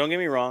sense. Don't get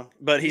me wrong,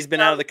 but he's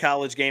been out of the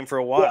college game for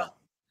a while.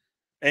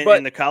 Yeah.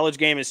 And the college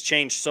game has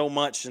changed so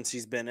much since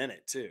he's been in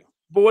it too.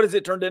 But what has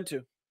it turned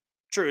into?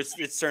 True,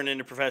 it's turned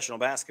into professional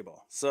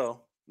basketball.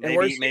 So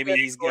maybe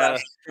he's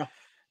got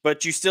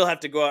but you still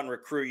have to go out and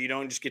recruit. You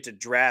don't just get to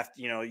draft,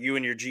 you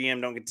and your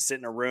GM don't get to sit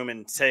in a room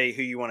and say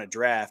who you want to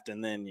draft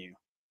and then you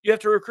have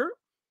to recruit?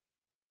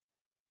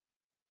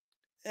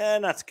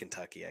 Not to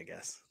Kentucky, I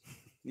guess.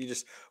 You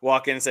just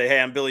walk in and say, "Hey,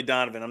 I'm Billy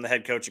Donovan. I'm the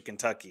head coach of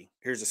Kentucky.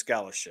 Here's a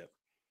scholarship."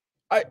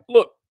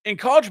 Look, in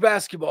college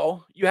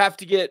basketball, you have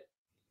to get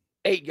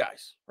 8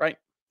 guys, right?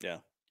 Yeah.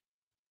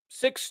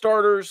 6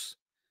 starters.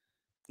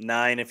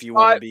 9 if you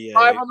want to be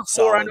 5 on the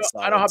floor. I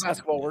know how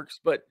basketball works,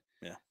 but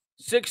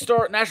 6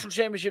 national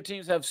championship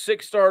teams have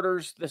 6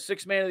 starters, the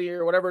 6th man of the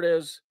year, whatever it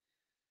is,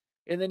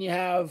 and then you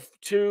have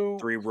 2,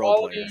 3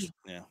 role players.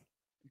 Yeah.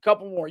 A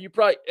couple more. You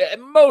probably at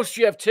most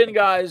you have 10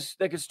 guys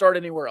that could start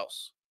anywhere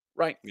else,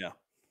 right? Yeah.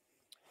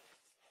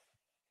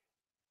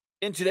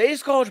 In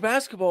today's college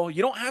basketball,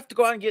 you don't have to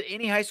go out and get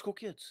any high school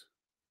kids.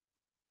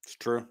 It's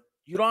true.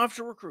 You don't have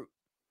to recruit.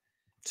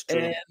 It's true.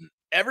 And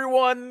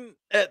everyone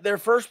at their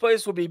first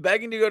place will be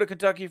begging to go to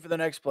Kentucky for the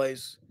next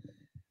place.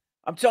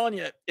 I'm telling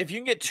you, if you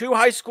can get 2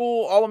 high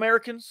school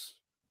All-Americans,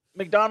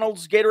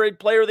 McDonald's, Gatorade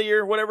Player of the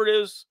Year, whatever it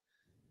is,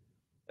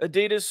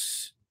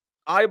 Adidas,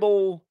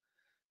 Eibel,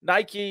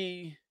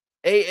 Nike,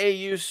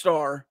 AAU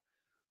star,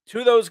 2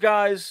 of those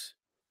guys,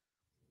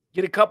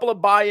 get a couple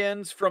of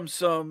buy-ins from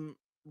some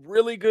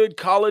really good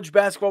college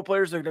basketball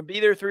players. They're going to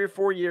be there 3 or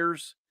 4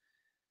 years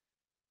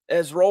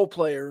as role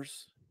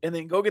players, and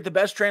then go get the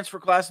best transfer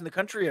class in the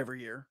country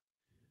every year.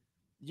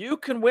 You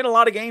can win a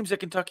lot of games at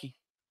Kentucky.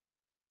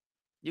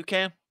 You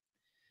can.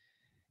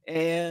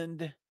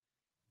 And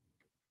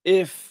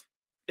if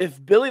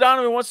Billy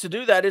Donovan wants to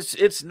do that,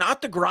 it's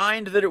not the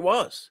grind that it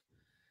was.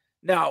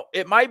 Now,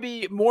 it might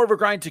be more of a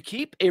grind to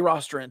keep a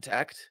roster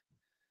intact.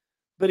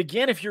 But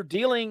again, if you're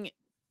dealing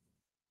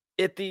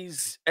at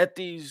these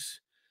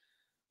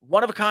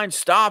one-of-a-kind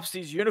stops,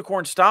 these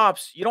unicorn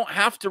stops, you don't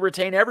have to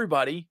retain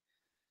everybody.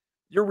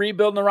 You're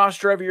rebuilding the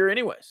roster every year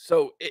anyway.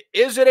 So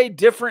is it a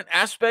different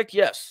aspect?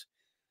 Yes.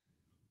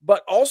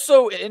 But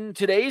also in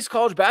today's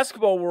college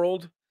basketball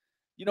world,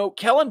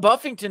 Kellen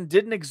Buffington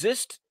didn't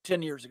exist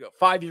 10 years ago,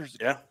 5 years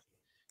ago. Yeah.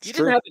 You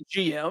didn't have a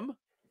GM.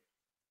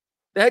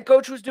 The head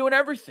coach was doing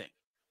everything.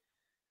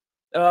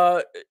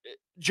 Joey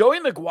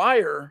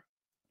McGuire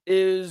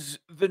is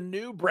the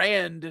new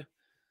brand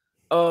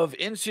of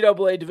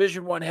NCAA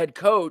Division I head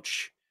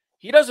coach.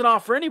 He doesn't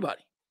offer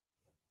anybody.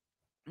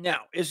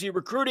 Now, is he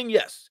recruiting?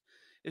 Yes.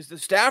 Is the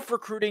staff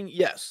recruiting?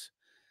 Yes.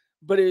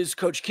 But is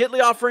Coach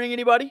Kitley offering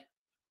anybody?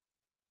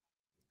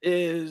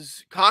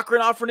 Is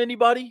Cochran offering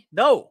anybody?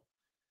 No.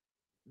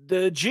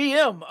 The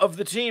GM of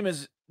the team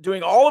is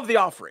doing all of the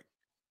offering.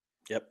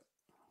 Yep.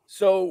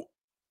 So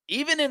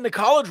even in the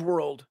college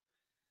world,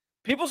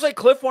 people say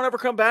Cliff won't ever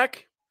come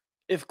back.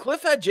 If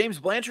Cliff had James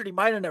Blanchard, he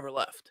might have never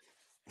left.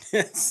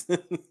 Yes.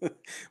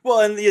 Well,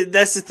 and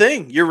that's the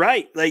thing. You're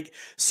right. Like,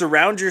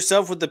 surround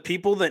yourself with the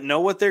people that know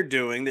what they're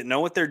doing, that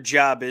know what their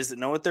job is, that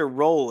know what their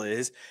role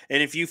is.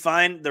 And if you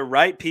find the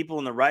right people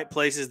in the right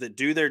places that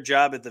do their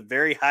job at the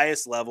very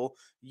highest level,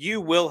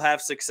 you will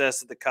have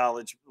success at the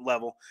college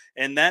level.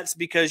 And that's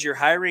because you're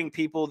hiring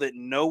people that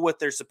know what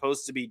they're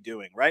supposed to be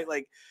doing, right?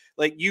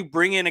 Like you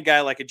bring in a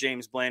guy like a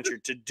James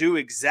Blanchard to do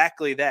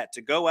exactly that,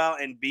 to go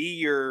out and be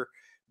your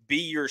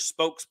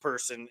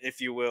spokesperson, if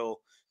you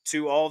will,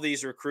 to all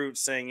these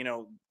recruits, saying, you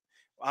know,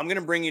 I'm going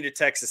to bring you to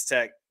Texas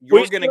Tech.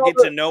 You're going to get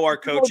to know our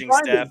coaching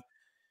staff.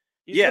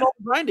 Yeah.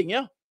 Grinding,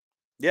 yeah.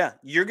 Yeah.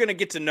 You're going to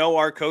get to know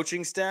our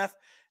coaching staff,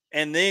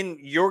 and then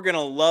you're going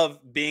to love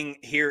being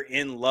here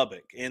in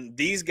Lubbock. And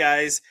these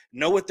guys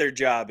know what their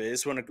job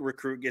is when a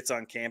recruit gets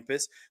on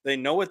campus. They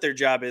know what their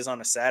job is on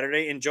a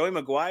Saturday. And Joey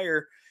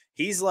McGuire,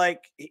 he's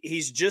like a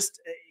good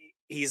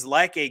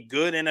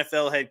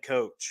NFL head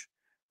coach,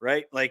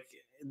 right? Like,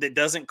 that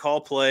doesn't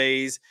call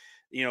plays.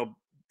 You know,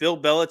 Bill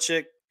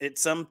Belichick, it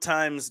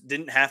sometimes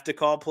didn't have to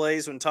call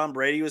plays when Tom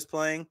Brady was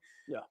playing.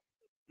 Yeah.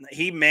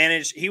 He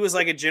was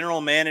like a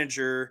general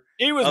manager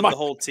of the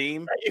whole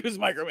team. He was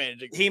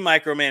micromanaging. He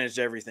micromanaged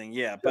everything.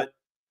 Yeah. But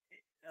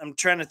I'm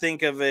trying to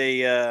think of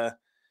a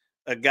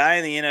guy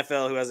in the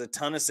NFL who has a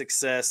ton of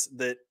success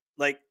that,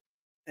 like,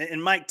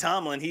 and Mike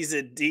Tomlin,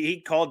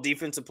 he called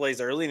defensive plays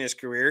early in his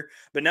career,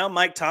 but now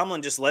Mike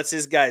Tomlin just lets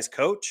his guys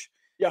coach.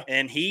 Yeah.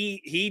 And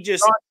he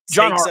just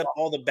John takes Harbaugh. up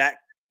all the back.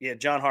 Yeah,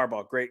 John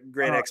Harbaugh. Great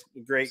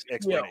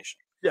explanation.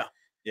 Yeah.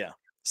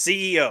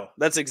 CEO.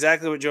 That's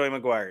exactly what Joey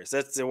McGuire is.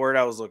 That's the word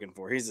I was looking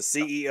for. He's the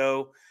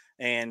CEO,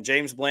 and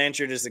James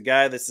Blanchard is the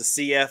guy that's the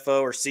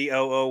CFO or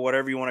COO,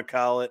 whatever you want to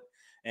call it.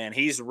 And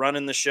he's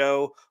running the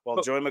show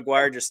while Joey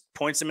McGuire just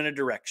points him in a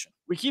direction.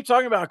 We keep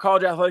talking about how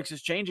college athletics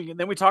is changing, and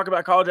then we talk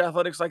about college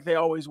athletics like they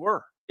always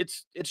were.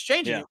 It's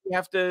changing. Yeah. We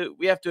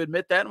have to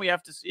admit that, and we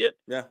have to see it.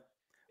 Yeah.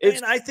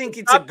 And I think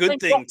it's a good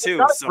thing too.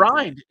 It's not a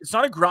grind. It's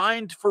not a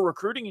grind for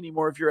recruiting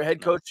anymore if you're a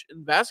head coach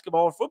in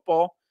basketball or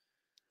football,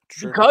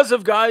 because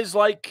of guys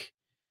like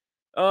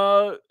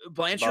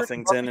Blanchard,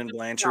 Buffington and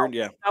Blanchard.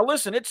 Yeah. Now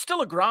listen, it's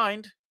still a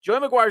grind. Joey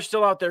McGuire's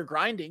still out there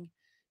grinding.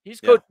 He's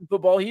coaching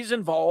football. He's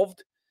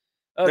involved.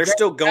 They're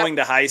still going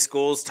to high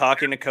schools,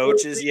 talking to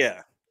coaches.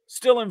 Yeah.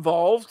 Still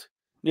involved.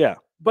 Yeah.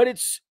 But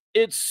it's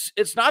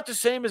not the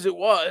same as it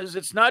was.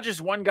 It's not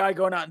just one guy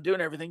going out and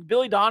doing everything.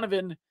 Billy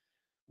Donovan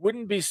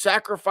wouldn't be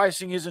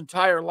sacrificing his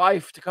entire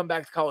life to come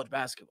back to college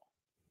basketball.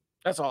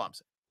 That's all I'm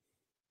saying.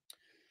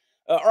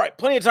 All right,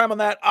 plenty of time on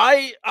that.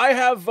 I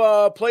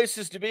have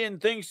places to be and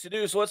things to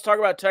do, so let's talk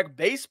about Tech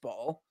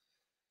baseball.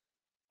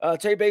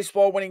 Tech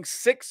baseball winning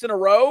 6 in a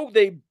row.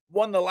 They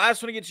won the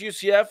last one against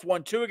UCF,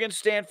 won 2 against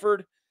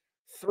Stanford,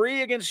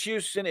 3 against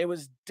Houston. It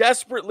was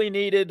desperately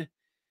needed.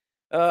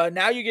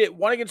 Now you get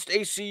 1 against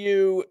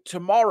ACU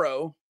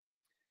tomorrow.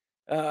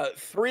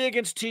 3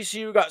 against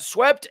TCU, got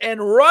swept and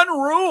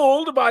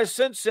ruled by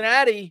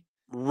Cincinnati.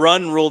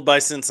 And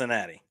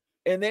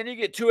then you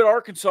get 2 at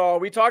Arkansas.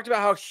 We talked about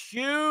how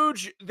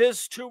huge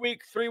this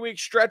 2-week, 3-week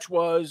stretch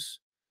was.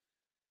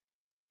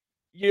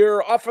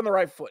 You're off on the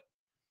right foot.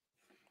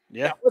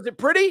 Yeah. Now, was it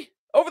pretty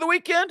over the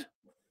weekend?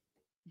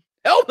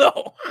 Hell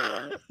no.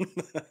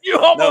 You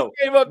almost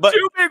gave up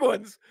 2 big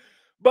ones.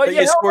 But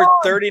you scored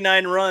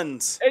 39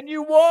 runs. And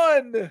you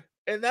won.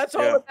 And that's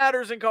all that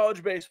matters in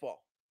college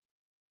baseball.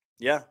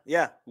 Yeah.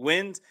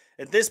 Wins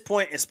at this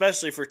point,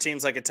 especially for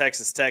teams like a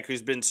Texas Tech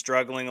who's been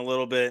struggling a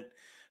little bit,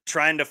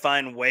 trying to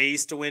find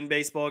ways to win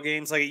baseball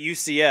games. Like at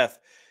UCF,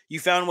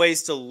 you found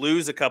ways to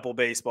lose a couple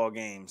baseball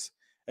games,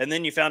 and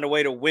then you found a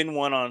way to win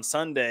one on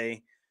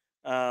Sunday.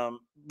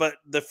 But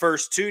the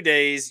first 2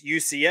 days,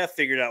 UCF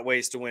figured out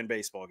ways to win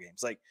baseball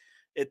games. Like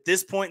at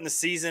this point in the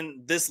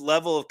season, this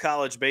level of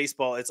college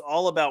baseball, it's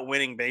all about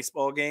winning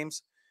baseball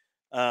games.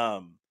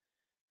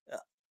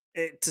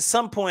 To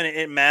some point,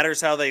 it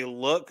matters how they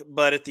look,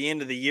 but at the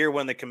end of the year,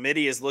 when the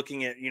committee is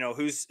looking at,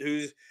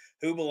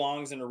 who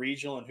belongs in a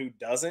regional and who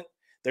doesn't,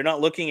 they're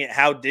not looking at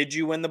how did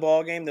you win the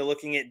ball game. They're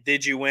looking at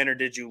did you win or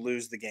did you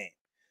lose the game.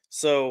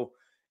 So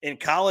in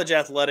college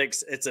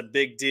athletics, it's a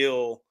big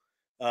deal,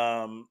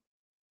 and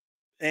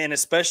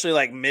especially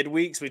like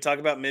midweeks. We talk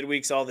about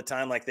midweeks all the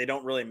time, like they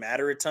don't really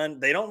matter a ton.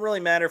 They don't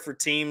really matter for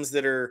teams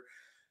that are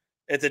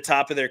at the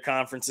top of their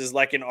conferences,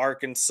 like in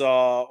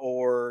Arkansas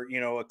or,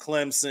 a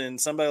Clemson,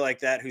 somebody like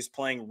that who's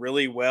playing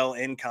really well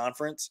in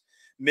conference.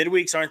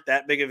 Midweeks aren't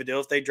that big of a deal.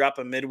 If they drop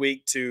a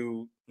midweek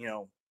to,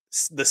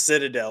 the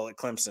Citadel at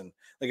Clemson,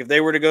 like if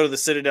they were to go to the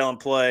Citadel and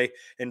play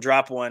and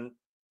drop one,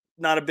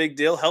 not a big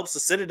deal. Helps the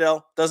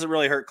Citadel. Doesn't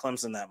really hurt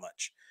Clemson that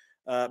much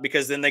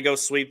because then they go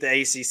sweep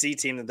the ACC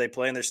team that they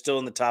play and they're still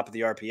in the top of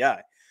the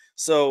RPI.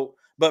 So,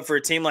 but for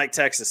a team like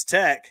Texas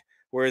Tech,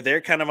 where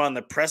they're kind of on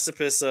the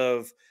precipice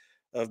of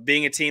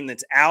being a team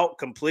that's out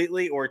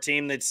completely or a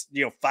team that's,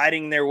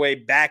 fighting their way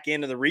back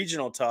into the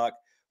regional talk.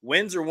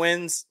 Wins are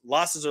wins,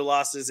 losses are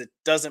losses. It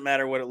doesn't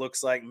matter what it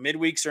looks like.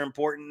 Midweeks are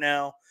important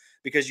now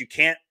because you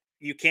can't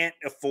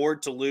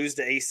afford to lose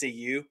to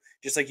ACU,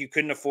 just like you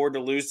couldn't afford to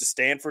lose to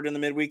Stanford in the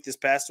midweek this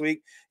past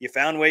week. You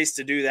found ways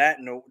to do that,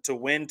 and to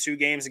win 2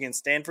 games against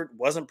Stanford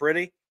wasn't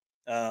pretty.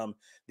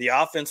 The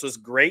offense was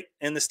great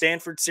in the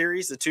Stanford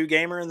series, the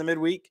 2-gamer in the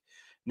midweek.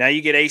 Now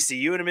you get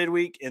ACU in a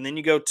midweek, and then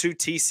you go to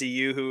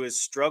TCU, who is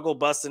struggle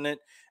busting it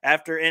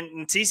after.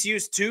 And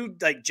TCU's 2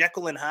 like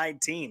Jekyll and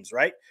Hyde teams,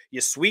 right?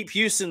 You sweep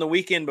Houston the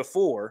weekend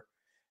before,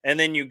 and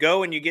then you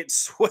go and you get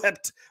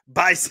swept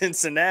by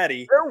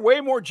Cincinnati. They're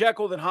way more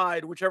Jekyll than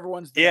Hyde, whichever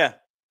one's the Yeah,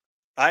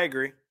 I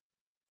agree.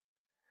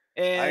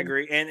 And I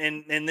agree.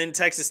 And then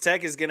Texas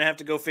Tech is going to have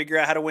to go figure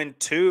out how to win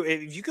 2.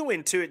 If you can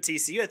win 2 at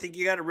TCU, I think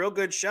you got a real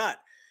good shot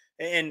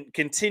and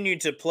continue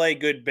to play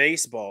good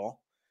baseball.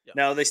 Yeah.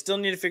 Now, they still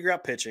need to figure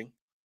out pitching.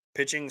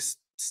 Pitching's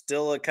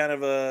still a kind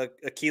of a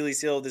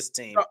Achilles heel of this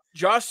team.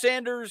 Josh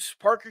Sanders,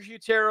 Parker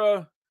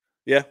Hutera.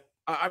 Yeah.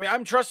 I mean,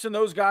 I'm trusting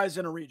those guys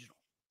in a regional.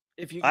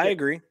 I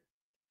agree.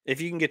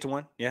 If you can get to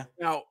one. Yeah.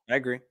 Now, I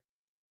agree.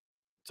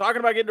 Talking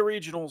about getting to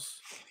regionals,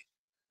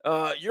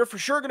 you're for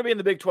sure going to be in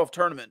the Big 12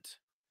 tournament.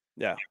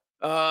 Yeah.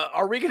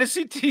 Are we going to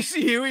see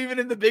TCU even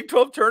in the Big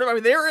 12 tournament? I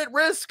mean, they're at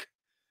risk.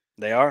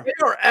 They are. They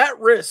are at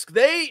risk.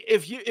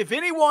 If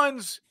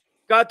anyone's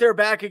got their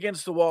back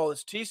against the wall,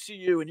 it's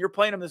TCU, and you're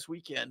playing them this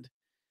weekend.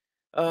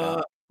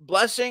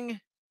 Blessing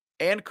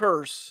and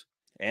curse.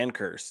 And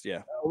curse,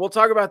 yeah. We'll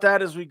talk about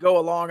that as we go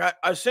along.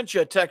 I sent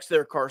you a text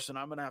there, Carson.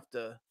 I'm going to have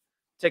to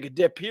take a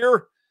dip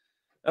here.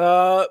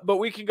 But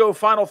we can go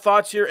final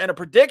thoughts here and a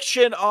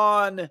prediction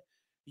on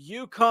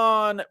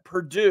UConn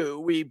Purdue.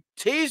 We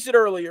teased it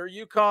earlier.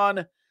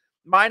 UConn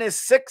minus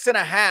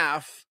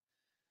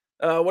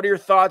 6.5. What are your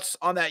thoughts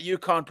on that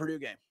UConn Purdue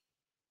game?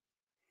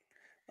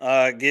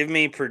 Give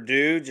me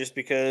Purdue just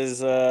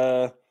because,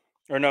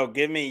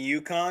 give me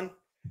UConn.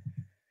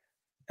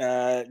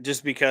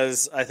 Just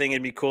because I think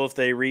it'd be cool if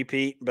they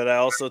repeat, but I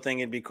also think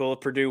it'd be cool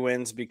if Purdue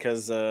wins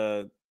because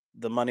the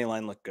money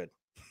line looked good.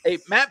 Hey,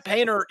 Matt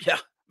Painter,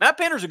 Matt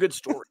Painter's a good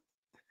story.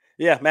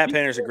 Yeah, Matt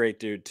Painter's a great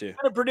dude too.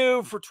 Been at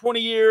Purdue for 20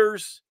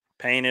 years.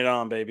 Paint it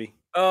on, baby.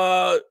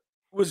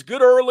 Was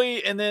good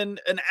early and then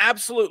an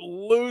absolute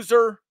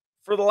loser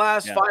for the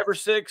last 5 or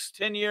 6,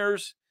 10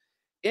 years.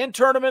 In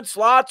tournaments,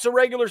 lots of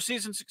regular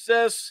season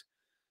success.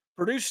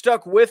 Purdue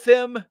stuck with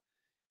him,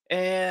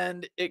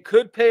 and it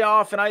could pay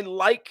off. And I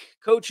like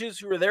coaches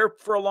who are there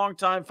for a long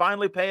time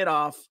finally pay it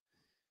off.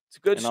 It's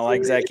a good story. I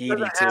like Zach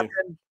Edey too.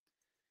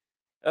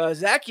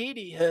 Zach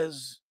Edey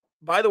has,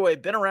 by the way,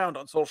 been around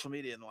on social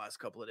media in the last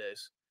couple of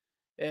days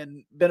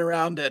and been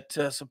around at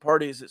some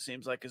parties, it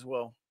seems like, as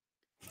well.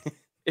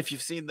 If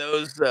you've seen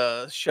those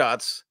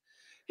shots.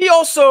 He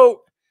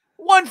also,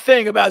 one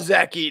thing about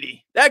Zach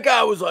Edey, that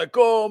guy was like,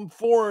 oh, I'm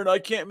foreign. I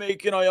can't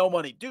make NIL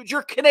money. Dude,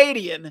 you're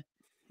Canadian.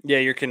 Yeah,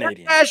 you're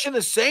Canadian. You're cashing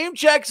the same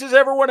checks as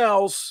everyone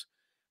else.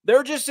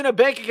 They're just in a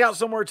bank account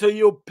somewhere until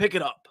you'll pick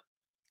it up.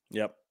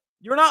 Yep.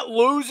 You're not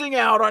losing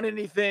out on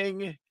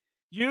anything.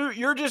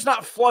 You're just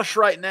not flush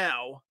right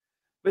now.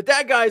 But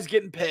that guy's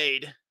getting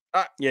paid.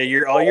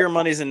 All your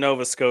money's in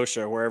Nova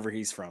Scotia, wherever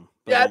he's from.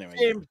 But that anyway,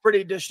 seems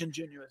pretty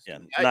disingenuous. Yeah,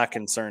 not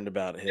concerned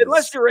about his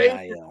unless your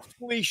agent NIL.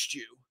 fleeced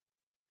you,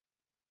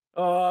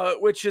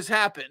 which has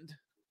happened.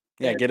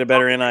 Yeah, get a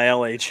better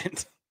NIL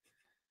agent.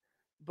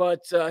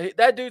 But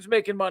that dude's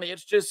making money.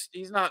 It's just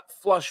he's not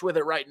flush with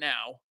it right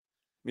now.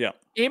 Yeah,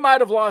 he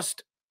might have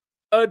lost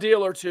a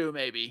deal or two,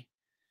 maybe.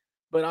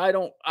 But I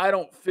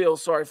don't feel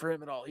sorry for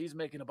him at all. He's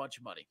making a bunch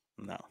of money.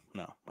 No,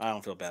 I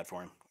don't feel bad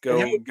for him.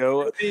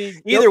 Go.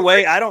 Either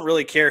way, I don't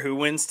really care who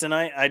wins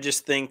tonight. I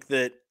just think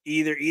that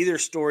either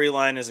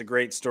storyline is a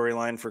great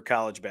storyline for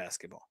college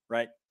basketball,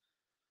 right?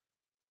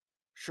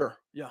 Sure.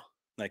 Yeah.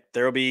 Like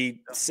there'll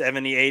be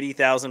 70,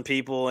 80,000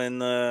 people in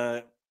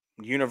the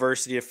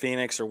University of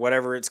Phoenix or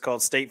whatever it's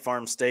called, State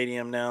Farm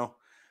Stadium now.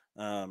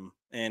 And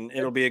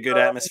it'll be a good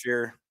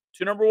atmosphere.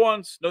 2 number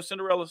ones, no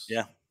Cinderellas.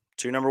 Yeah.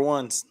 2 number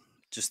ones.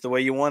 Just the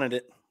way you wanted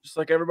it. Just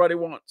like everybody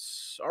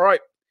wants. All right.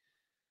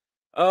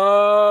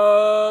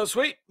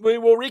 Sweet. We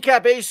will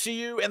recap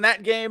ACU and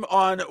that game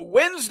on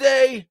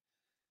Wednesday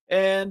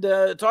and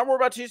talk more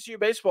about TCU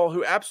baseball,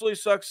 who absolutely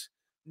sucks.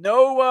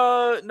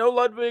 No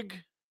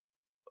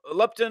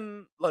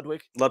Lupton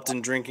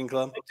Drinking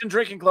Club. Lupton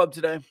Drinking Club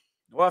today.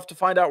 We'll have to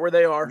find out where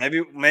they are.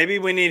 Maybe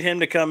we need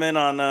him to come in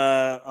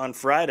on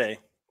Friday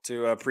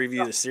to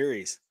preview the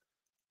series.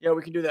 Yeah,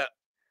 we can do that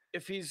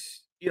if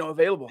he's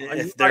available.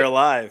 If they're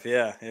alive,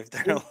 yeah. If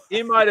they're alive.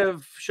 He might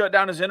have shut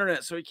down his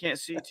internet so he can't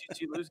see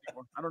TT lose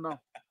anymore. I don't know.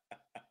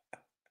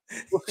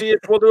 We'll see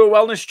if we'll do a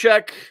wellness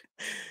check.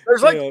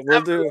 There's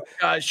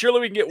guys.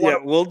 Surely we can get one. Yeah,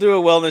 we'll do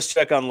a wellness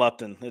check on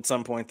Lupton at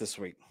some point this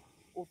week.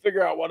 We'll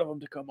figure out one of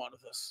them to come on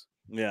with us.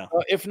 Yeah.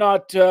 If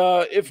not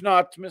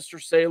Mr.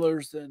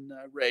 Sailors, then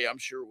Ray, I'm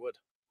sure would.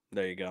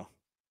 There you go.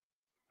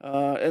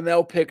 And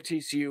they'll pick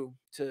TCU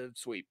to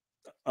sweep.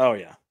 Oh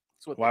yeah.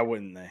 Why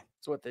wouldn't they?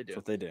 That's what they do. That's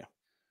what they do.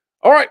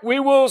 All right. We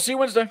will see you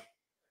Wednesday.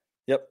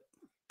 Yep.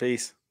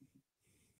 Peace.